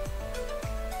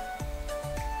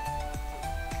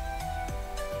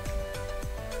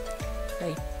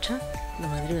 லைட்டாக இந்த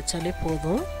மாதிரி வச்சாலே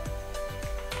போதும்.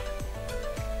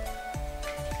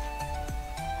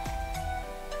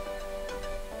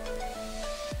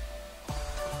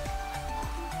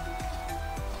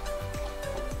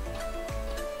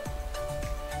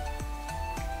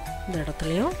 இந்த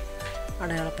இடத்துலையும்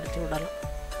அடையாளப்படுத்தி விடலாம்.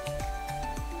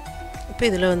 இப்போ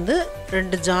இதில் வந்து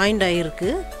 2 ஜாயிண்ட் ஆகிருக்கு.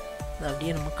 அதை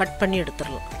அப்படியே நம்ம கட் பண்ணி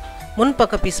எடுத்துடலாம்.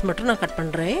 முன்பக்க பீஸ் மட்டும் நான் கட்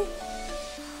பண்ணுறேன்.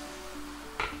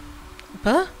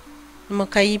 இப்போ நம்ம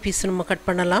கை பீஸ் நம்ம கட்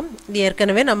பண்ணலாம். இது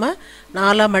ஏற்கனவே நம்ம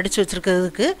 4 மடித்து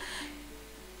வச்சுருக்கிறதுக்கு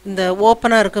இந்த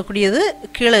ஓப்பனாக இருக்கக்கூடியது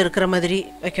கீழே இருக்கிற மாதிரி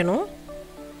வைக்கணும்.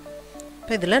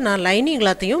 இப்போ இதில் நான் லைனிங்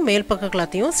கிளாத்தையும் மேல் பக்க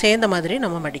கிளாத்தையும் சேர்ந்த மாதிரி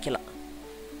நம்ம மடிக்கலாம்.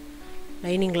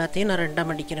 லைனிங் கிளாத்தையும் நான் 2ஆக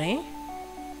மடிக்கிறேன்.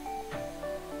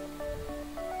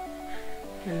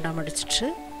 2ஆக மடிச்சிட்டு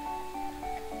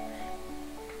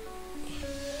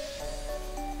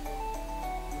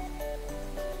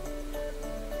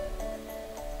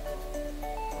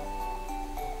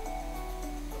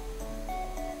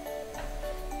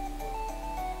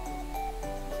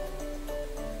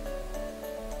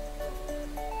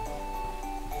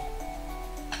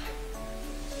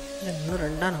இன்னும்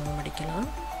 2ஆக நம்ம மடிக்கலாம்.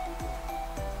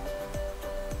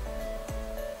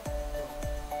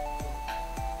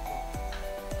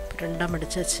 ரெண்டாக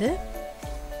மடிச்சாச்சு.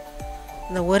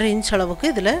 இந்த 1 இன்ச் அளவுக்கு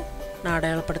இதில் நான்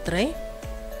அடையாளப்படுத்துகிறேன்.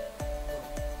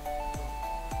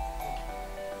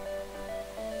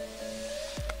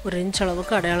 ஒரு இன்ச்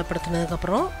அளவுக்கு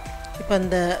அடையாளப்படுத்தினதுக்கப்புறம் இப்போ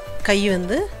அந்த கை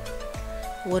வந்து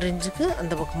 1 இன்ச்சுக்கு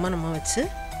அந்த பக்கமாக நம்ம வச்சு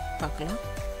பார்க்கலாம்.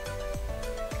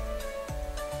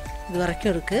 இது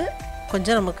வரைக்கும் இருக்குது.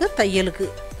 கொஞ்சம் நமக்கு தையலுக்கு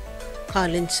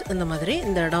 1/4 இன்ச் இந்த மாதிரி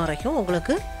இந்த இடம் வரைக்கும்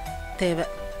உங்களுக்கு தேவை.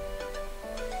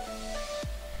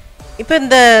 இப்போ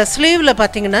இந்த ஸ்லீவில்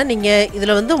பார்த்தீங்கன்னா நீங்கள்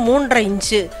இதில் வந்து 3.5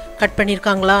 இன்ச்சு கட்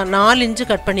பண்ணியிருக்காங்களா, 4 இன்ச்சு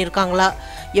கட் பண்ணியிருக்காங்களா,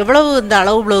 எவ்வளவு இந்த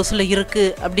அளவு ப்ளவுஸில்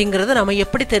இருக்குது அப்படிங்கிறத நம்ம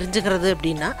எப்படி தெரிஞ்சுக்கிறது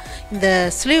அப்படின்னா, இந்த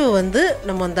ஸ்லீவ் வந்து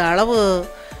நம்ம அந்த அளவு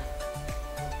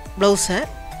ப்ளவுஸை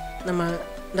நம்ம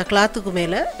இந்த கிளாத்துக்கு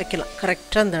மேலே வைக்கலாம்.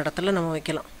 கரெக்டாக இந்த இடத்துல நம்ம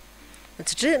வைக்கலாம்.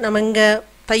 வச்சுட்டு நம்ம இங்கே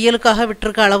தையலுக்காக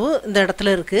விட்டுருக்க அளவு இந்த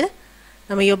இடத்துல இருக்குது.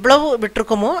 நம்ம எவ்வளவு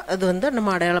விட்டுருக்கோமோ அது வந்து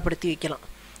நம்ம அடையாளப்படுத்தி வைக்கலாம்.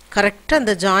 கரெக்டாக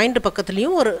அந்த ஜாயிண்ட்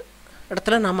பக்கத்துலேயும் ஒரு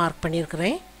இடத்துல நான் மார்க்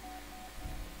பண்ணியிருக்கிறேன்.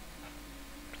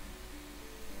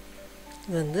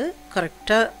 இது வந்து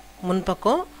கரெக்டாக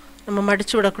முன்பக்கம் நம்ம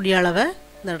மடித்து விடக்கூடிய அளவை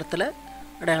இந்த இடத்துல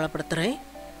அடையாளப்படுத்துகிறேன்.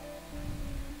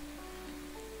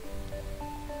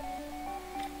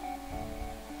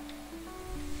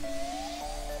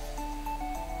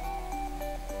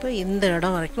 இப்போ இந்த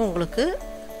இடம் வரைக்கும் உங்களுக்கு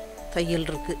தையல்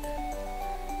இருக்குது.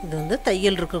 இது வந்து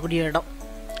தையல் இருக்கக்கூடிய இடம்.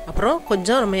 அப்புறம்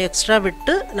கொஞ்சம் நம்ம எக்ஸ்ட்ரா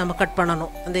விட்டு நம்ம கட்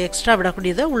பண்ணணும். அந்த எக்ஸ்ட்ரா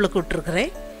விடக்கூடியதை உள்ளுக்கு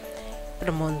விட்டுருக்குறேன். இப்போ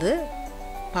நம்ம வந்து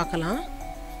பார்க்கலாம்.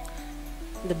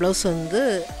 இந்த ப்ளவுஸ் வந்து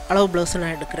அளவு ப்ளவுஸை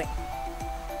நான் எடுக்கிறேன்.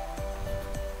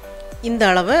 இந்த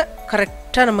அளவை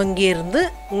கரெக்டாக நம்ம இங்கே இருந்து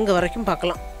இங்கே வரைக்கும்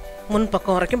பார்க்கலாம். முன்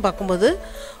பக்கம் வரைக்கும் பார்க்கும்போது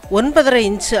 9.5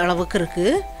 இன்ச்சு அளவுக்கு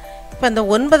இருக்குது. இப்போ அந்த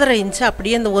 9.5 இன்ச்சு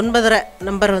அப்படியே அந்த 9.5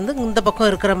 நம்பர் வந்து இந்த பக்கம்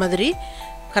இருக்கிற மாதிரி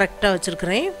கரெக்டாக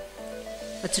வச்சுருக்கிறேன்.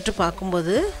 வச்சுட்டு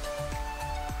பார்க்கும்போது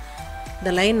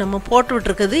இந்த லைன் நம்ம போட்டு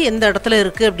விட்டுருக்குது எந்த இடத்துல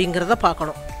இருக்குது அப்படிங்கிறத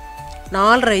பார்க்கணும்.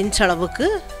 4.5 இன்ச் அளவுக்கு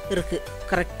இருக்குது.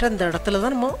 கரெக்டாக இந்த இடத்துல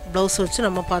தான் நம்ம ப்ளவுஸ் வச்சு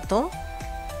நம்ம பார்த்தோம்.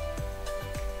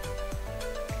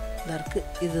 இதாக இருக்குது.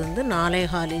 இது வந்து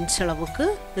 4.25 இன்ச் அளவுக்கு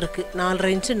இருக்குது.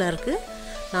 4.5 இன்ச்சுன்னு இருக்குது.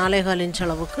 4.25 இன்ச்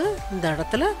அளவுக்கு இந்த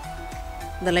இடத்துல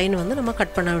இந்த லைன் வந்து நம்ம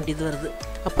கட் பண்ண வேண்டியது வருது.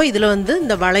 அப்போ இதில் வந்து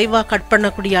இந்த வளைவாக கட்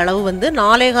பண்ணக்கூடிய அளவு வந்து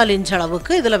 4.25 இன்ச்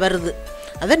அளவுக்கு இதில் வருது.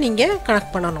 அதை நீங்கள் கணக்கு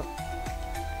பண்ணணும்.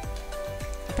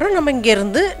 அப்புறம் நம்ம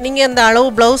இங்கேருந்து நீங்கள் அந்த அளவு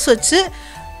ப்ளவுஸ் வச்சு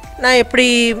நான் எப்படி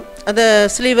அதை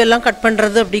ஸ்லீவ் எல்லாம் கட்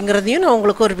பண்ணுறது அப்படிங்கிறதையும் நான்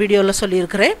உங்களுக்கு ஒரு வீடியோவில்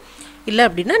சொல்லியிருக்கிறேன். இல்லை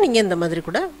அப்படின்னா நீங்கள் இந்த மாதிரி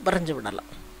கூட வரைஞ்சி விடலாம்.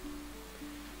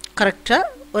 கரெக்டாக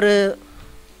ஒரு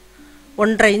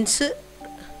 1.5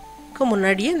 இன்ச்சுக்கு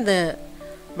முன்னாடியே இந்த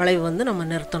வளைவு வந்து நம்ம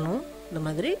நிறுத்தணும். இந்த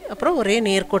மாதிரி அப்புறம் ஒரே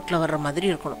நேர்கோட்டில் வர்ற மாதிரி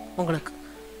இருக்கணும் உங்களுக்கு.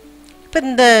 இப்போ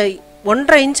இந்த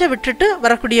 1.5 இன்ச்சை விட்டுட்டு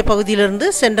வரக்கூடிய பகுதியிலேருந்து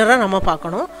சென்டராக நம்ம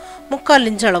பார்க்கணும். 3/4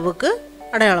 இன்ச் அளவுக்கு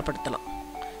அடையாளப்படுத்தலாம்.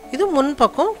 இது முன்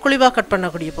பக்கம் குழிவாக கட்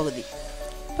பண்ணக்கூடிய பகுதி.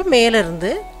 இப்போ மேலே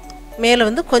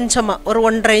வந்து கொஞ்சமாக ஒரு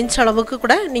 1.5 இன்ச் அளவுக்கு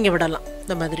கூட நீங்கள் விடலாம்.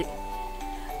 இந்த மாதிரி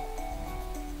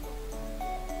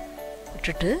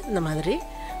விட்டுட்டு இந்த மாதிரி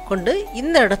கொண்டு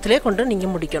இந்த இடத்துல கொண்டு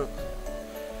நீங்கள் முடிக்கணும்.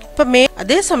 இப்போ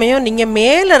அதே சமயம் நீங்கள்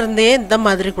மேலேருந்தே இந்த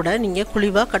மாதிரி கூட நீங்கள்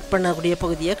குழிவாக கட் பண்ணக்கூடிய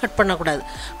பகுதியை கட் பண்ணக்கூடாது.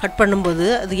 கட் பண்ணும்போது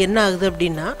அது என்ன ஆகுது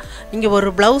அப்படின்னா, நீங்கள்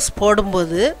ஒரு ப்ளவுஸ்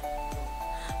போடும்போது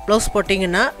ப்ளவுஸ்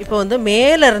போட்டிங்கன்னா இப்போ வந்து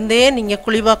மேலேருந்தே நீங்கள்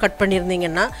குழிவாக கட்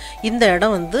பண்ணியிருந்தீங்கன்னா இந்த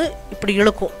இடம் வந்து இப்படி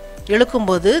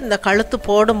இழுக்கும்போது இந்த கழுத்து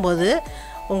போடும்போது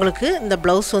உங்களுக்கு இந்த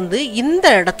ப்ளவுஸ் வந்து இந்த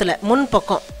இடத்துல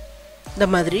முன்பக்கம் இந்த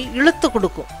மாதிரி இழுத்து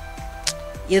கொடுக்கும்.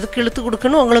 எதுக்கு இழுத்து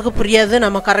கொடுக்குன்னு உங்களுக்கு புரியாது.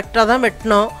 நம்ம கரெக்டாக தான்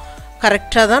வெட்டினோம்,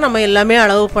 கரெக்டாக தான் நம்ம எல்லாமே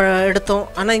அளவு எடுத்தோம்.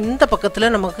 ஆனால் இந்த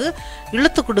பக்கத்தில் நமக்கு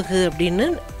இழுத்து கொடுக்கு அப்படின்னு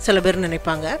சில பேர்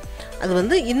நினைப்பாங்க. அது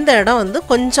வந்து இந்த இடம் வந்து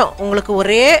கொஞ்சம் உங்களுக்கு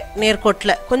ஒரே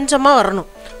நேர்கோட்டில் கொஞ்சமாக வரணும்.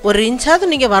 1 இன்ச்சாவது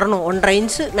நீங்கள் வரணும். 1.5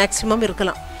 இன்ச்சு மேக்ஸிமம்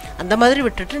இருக்கலாம். அந்த மாதிரி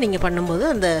விட்டுட்டு நீங்கள் பண்ணும்போது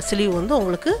அந்த ஸ்லீவ் வந்து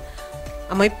உங்களுக்கு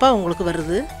அமைப்பாக உங்களுக்கு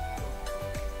வருது.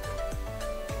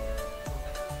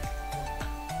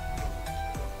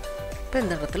 இப்போ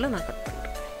இந்த இடத்துல நான் கட் பண்ணுறேன்.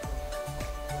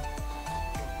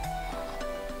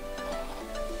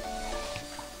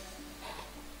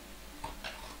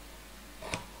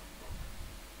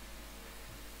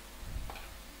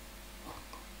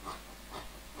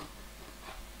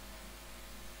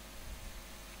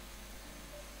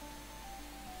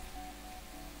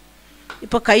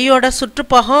 இப்போ கையோட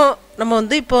சுற்றுப்பாகம் நம்ம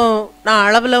வந்து இப்போ நான்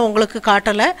அளவில் உங்களுக்கு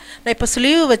காட்டலை. நான் இப்போ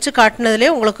ஸ்லீவ் வச்சு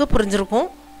காட்டினதுலே உங்களுக்கு புரிஞ்சிருக்கும்.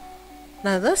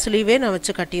 நான் அதான் ஸ்லீவே நான்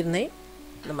வச்சு காட்டியிருந்தேன்.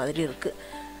 இந்த மாதிரி இருக்குது.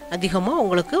 அதிகமாக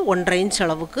உங்களுக்கு 1.5 இன்ச்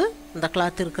அளவுக்கு அந்த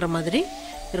கிளாத் இருக்கிற மாதிரி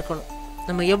இருக்கணும்.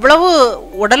 நம்ம எவ்வளவு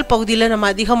உடல் பகுதியில் நம்ம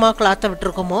அதிகமாக கிளாத்தை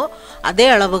விட்டுருக்கோமோ அதே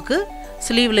அளவுக்கு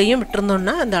ஸ்லீவ்லேயும்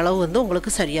விட்டுருந்தோன்னா அந்த அளவு வந்து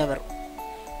உங்களுக்கு சரியாக வரும்.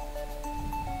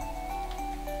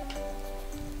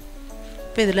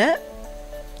 இப்போ இதில்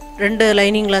 2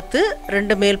 லைனிங் கிளாத்து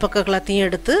 2 மேல் பக்க கிளாத்தையும்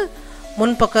எடுத்து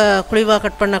முன் பக்க குழிவாக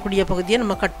கட் பண்ணக்கூடிய பகுதியை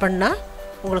நம்ம கட் பண்ணால்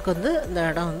உங்களுக்கு வந்து இந்த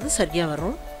இடம் வந்து சரியாக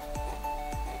வரும்.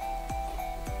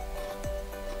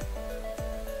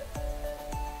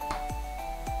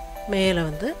 மேலே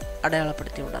வந்து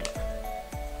அடையாளப்படுத்தி விடலாம்.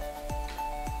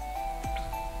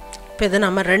 இப்போ இதை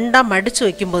நம்ம 2ஆக மடித்து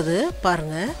வைக்கும்போது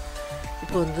பாருங்கள்,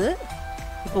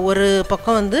 இப்போ ஒரு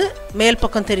பக்கம் வந்து மேல்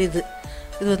பக்கம் தெரியுது.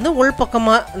 இது வந்து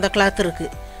உள்பக்கமாக இந்த கிளாத்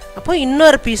இருக்குது. அப்போ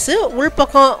இன்னொரு பீஸு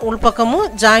உள்பக்கமும்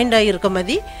ஜாயிண்ட் ஆகியிருக்க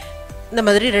மாதிரி இந்த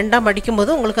மாதிரி 2ஆக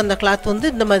மடிக்கும்போது உங்களுக்கு அந்த கிளாத் வந்து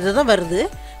இந்த மாதிரி தான் வருது.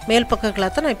 மேல் பக்க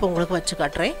கிளாத்தை நான் இப்போ உங்களுக்கு வச்சு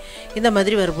காட்டுறேன். இந்த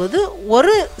மாதிரி வரும்போது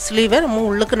ஒரு ஸ்லீவை நம்ம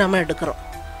உள்ளுக்கு நம்ம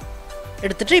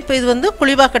எடுத்துகிட்டு இப்போ இது வந்து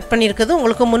குழிவாக கட் பண்ணியிருக்கிறது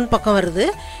உங்களுக்கு முன் பக்கம் வருது.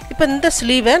 இப்போ இந்த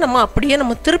ஸ்லீவை நம்ம அப்படியே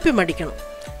நம்ம திருப்பி மடிக்கணும்.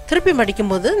 திருப்பி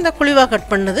மடிக்கும்போது இந்த குழிவாக கட்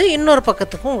பண்ணது இன்னொரு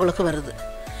பக்கத்துக்கும் உங்களுக்கு வருது.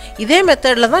 இதே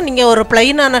மெத்தடில் தான் நீங்கள் ஒரு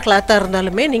பிளைனான கிளாத்தாக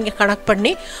இருந்தாலுமே நீங்கள் கனெக்ட்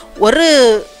பண்ணி ஒரு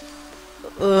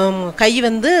கை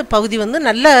வந்து பகுதி வந்து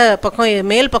நல்ல பக்கம்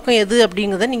மேல் பக்கம் எது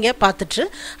அப்படிங்கிறத நீங்கள் பார்த்துட்டு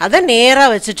அதை நேராக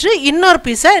வச்சுட்டு இன்னொரு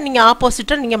பீஸை நீங்கள்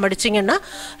ஆப்போசிட்டாக நீங்கள் மடிச்சிங்கன்னா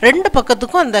 2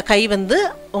 பக்கத்துக்கும் அந்த கை வந்து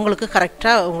உங்களுக்கு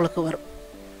கரெக்டாக உங்களுக்கு வரும்.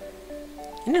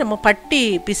 இன்னும் நம்ம பட்டி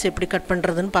பீஸ் எப்படி கட்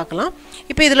பண்ணுறதுன்னு பார்க்கலாம்.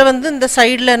 இப்போ இதில் வந்து இந்த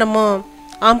சைடில் நம்ம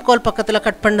ஆம்கோல் பக்கத்தில்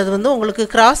கட் பண்ணது வந்து உங்களுக்கு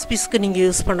கிராஸ் பீஸ்க்கு நீங்கள்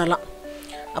யூஸ் பண்ணலாம்.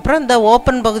 அப்புறம் இந்த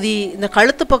ஓப்பன் பகுதி இந்த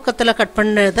கழுத்து பக்கத்தில் கட்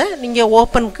பண்ணதை நீங்கள்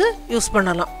ஓப்பனுக்கு யூஸ்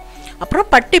பண்ணலாம்.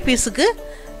 அப்புறம் பட்டி பீஸுக்கு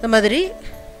இந்த மாதிரி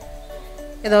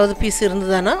ஏதாவது பீஸ்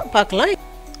இருந்ததுன்னா பார்க்கலாம்.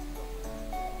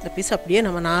 இந்த பீஸ் அப்படியே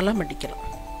நம்ம 4ஆக மடிக்கலாம்.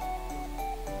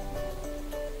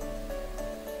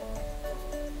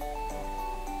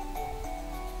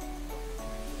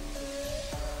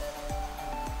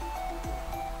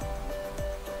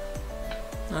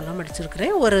 நல்லா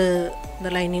மடிச்சிருக்கிறேன். ஒரு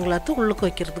இந்த லைனிங் கிளாத்து உள்ளுக்கு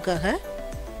வைக்கிறதுக்காக.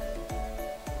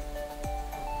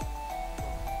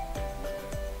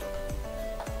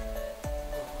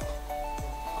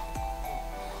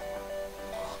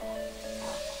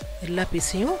 எல்லா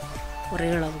பீஸையும் ஒரே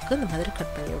அளவுக்கு இந்த மாதிரி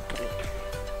கட் பண்ணி விட்டுறலாம்.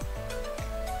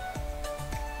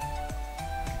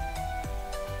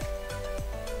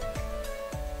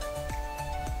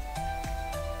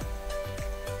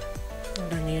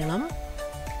 நீளம்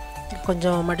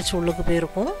கொஞ்சம் மடித்து உள்ளுக்கு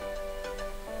போயிருக்கும்.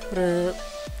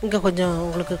 இங்கே கொஞ்சம்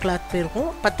உங்களுக்கு கிளாத் போயிருக்கும்.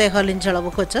 10.25 இன்ச்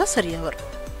அளவுக்கு வச்சா சரியாக வரும்.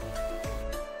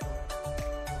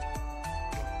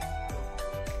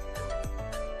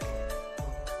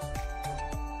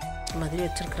 மாதிரி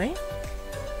வச்சுருக்கிறேன்.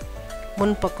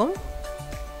 முன்பக்கம்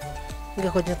இங்கே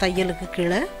கொஞ்சம் தையலுக்கு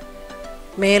கீழே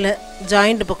மேலே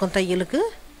ஜாயிண்ட் பக்கம் தையலுக்கு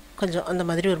கொஞ்சம் அந்த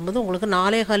மாதிரி வரும்போது உங்களுக்கு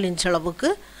 4.25 இன்ச் அளவுக்கு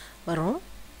வரும்.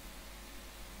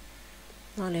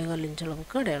 4.25 இன்ச்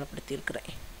அளவுக்கு அடையாளப்படுத்தி இருக்கிறேன்.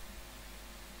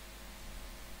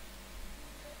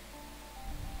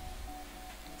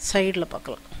 சைடில்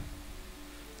பார்க்கலாம்.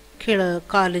 கீழே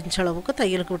 1/4 இன்ச் அளவுக்கு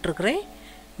தையலுக்கு விட்டுருக்குறேன்.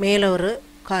 மேலே ஒரு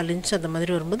 1/4 இன்ச் அந்த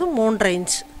மாதிரி வரும்போது 3.5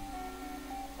 இன்ச்.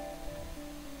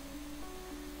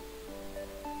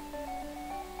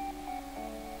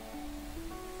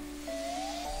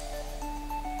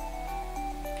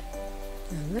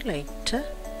 வந்து லைட்டாக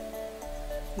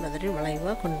மாதிரி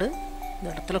வளைவாக கொண்டு இந்த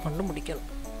இடத்துல கொண்டு முடிக்கணும்.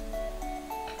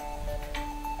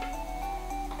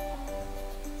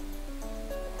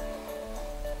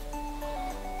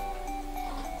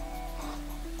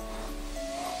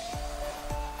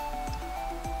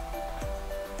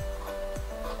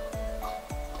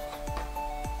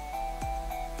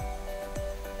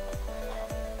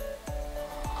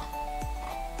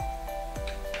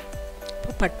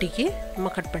 இப்போ பட்டிக்கு நம்ம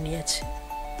கட் பண்ணியாச்சு.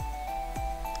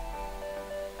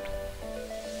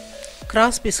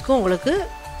 கிராஸ் பீஸ்க்கு உங்களுக்கு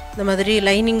இந்த மாதிரி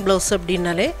லைனிங் ப்ளவுஸ்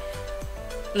அப்படின்னாலே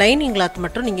லைனிங் கிளாத்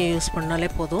மட்டும் நீங்கள் யூஸ் பண்ணாலே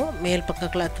போதும். மேல் பக்க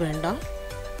கிளாத் வேண்டாம்.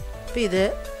 இப்போ இது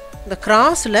இந்த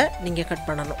கிராஸில் நீங்கள் கட்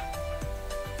பண்ணணும்.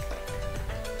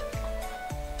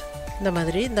 இந்த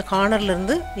மாதிரி இந்த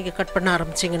கார்னர்லேருந்து நீங்கள் கட் பண்ண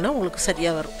ஆரம்பிச்சிங்கன்னா உங்களுக்கு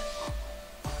சரியாக வரும்.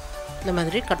 இந்த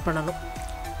மாதிரி கட் பண்ணணும்.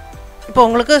 இப்போ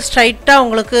உங்களுக்கு ஸ்ட்ரைட்டாக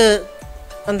உங்களுக்கு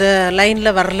அந்த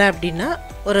லைனில் வரல அப்படின்னா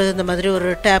இந்த மாதிரி ஒரு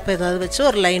டேப் ஏதாவது வச்சு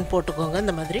ஒரு லைன் போட்டுக்கோங்க.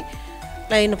 இந்த மாதிரி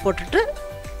லைன் போட்டுட்டு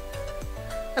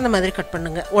அந்த மாதிரி கட்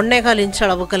பண்ணுங்கள். 1.25 இன்ச்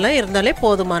அளவுக்கெல்லாம் இருந்தாலே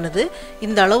போதுமானது.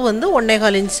 இந்த அளவு வந்து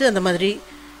 1.25 இன்ச்சு அந்த மாதிரி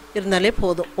இருந்தாலே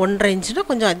போதும். 1.5 இன்ச்சுனா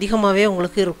கொஞ்சம் அதிகமாகவே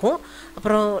உங்களுக்கு இருக்கும்.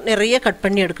 அப்புறம் நிறைய கட்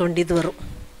பண்ணி எடுக்க வேண்டியது வரும்.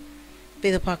 இப்போ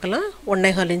இதை பார்க்கலாம்.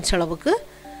 1.25 இன்ச் அளவுக்கு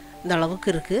இந்த அளவுக்கு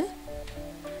இருக்குது.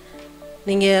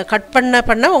 நீங்கள் கட்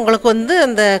பண்ண உங்களுக்கு வந்து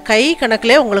அந்த கை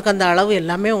கணக்கிலே உங்களுக்கு அந்த அளவு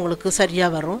எல்லாமே உங்களுக்கு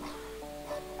சரியாக வரும்.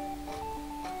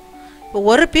 இப்போ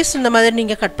ஒரு பீஸ் இந்த மாதிரி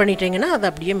நீங்கள் கட் பண்ணிட்டீங்கன்னா அதை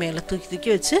அப்படியே மேலே தூக்கி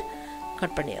வச்சு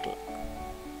கட் பண்ணிடலாம்.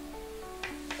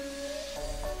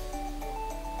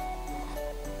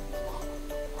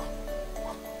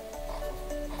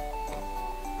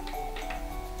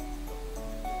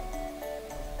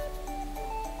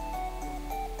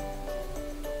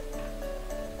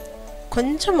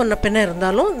 கொஞ்சம் முன்ன பின்ன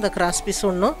இருந்தாலும் இந்த கிராஸ் பீஸ்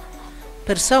ஒன்றும்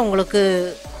பெருசாக உங்களுக்கு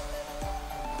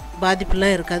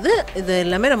பாதிப்புலாம் இருக்காது. இது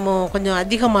எல்லாமே நம்ம கொஞ்சம்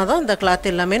அதிகமாக தான் இந்த கிளாத்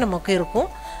எல்லாமே நமக்கு இருக்கும்.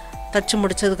 தச்சு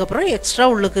முடித்ததுக்கப்புறம் எக்ஸ்ட்ரா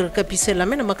உள்ளுக்கு இருக்க பீஸ்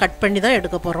எல்லாமே நம்ம கட் பண்ணி தான்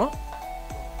எடுக்க போகிறோம்.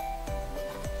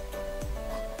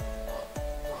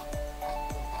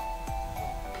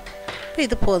 இப்போ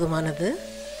இது போதுமானது.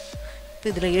 இப்போ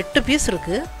இதில் 8 பீஸ்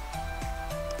இருக்குது.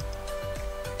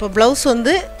 இப்போ ப்ளவுஸ்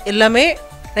வந்து எல்லாமே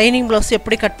லைனிங் ப்ளவுஸ்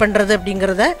எப்படி கட் பண்ணுறது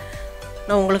அப்படிங்கிறத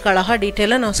நான் உங்களுக்கு அழகாக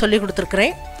டீட்டெயிலாக நான் சொல்லி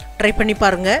கொடுத்துருக்குறேன். ட்ரை பண்ணி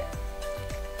பாருங்கள்.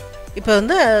 இப்போ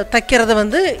வந்து தைக்கிறத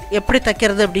வந்து எப்படி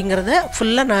தைக்கிறது அப்படிங்கிறத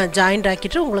ஃபுல்லாக நான் ஜாயிண்ட்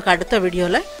ஆக்கிட்டு உங்களுக்கு அடுத்த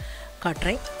வீடியோவில்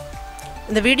காட்டுறேன்.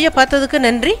 இந்த வீடியோ பார்த்ததுக்கு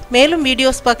நன்றி. மேலும்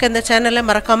வீடியோஸ் பார்க்க இந்த சேனலை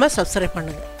மறக்காமல் சப்ஸ்கிரைப்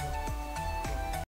பண்ணுங்கள்.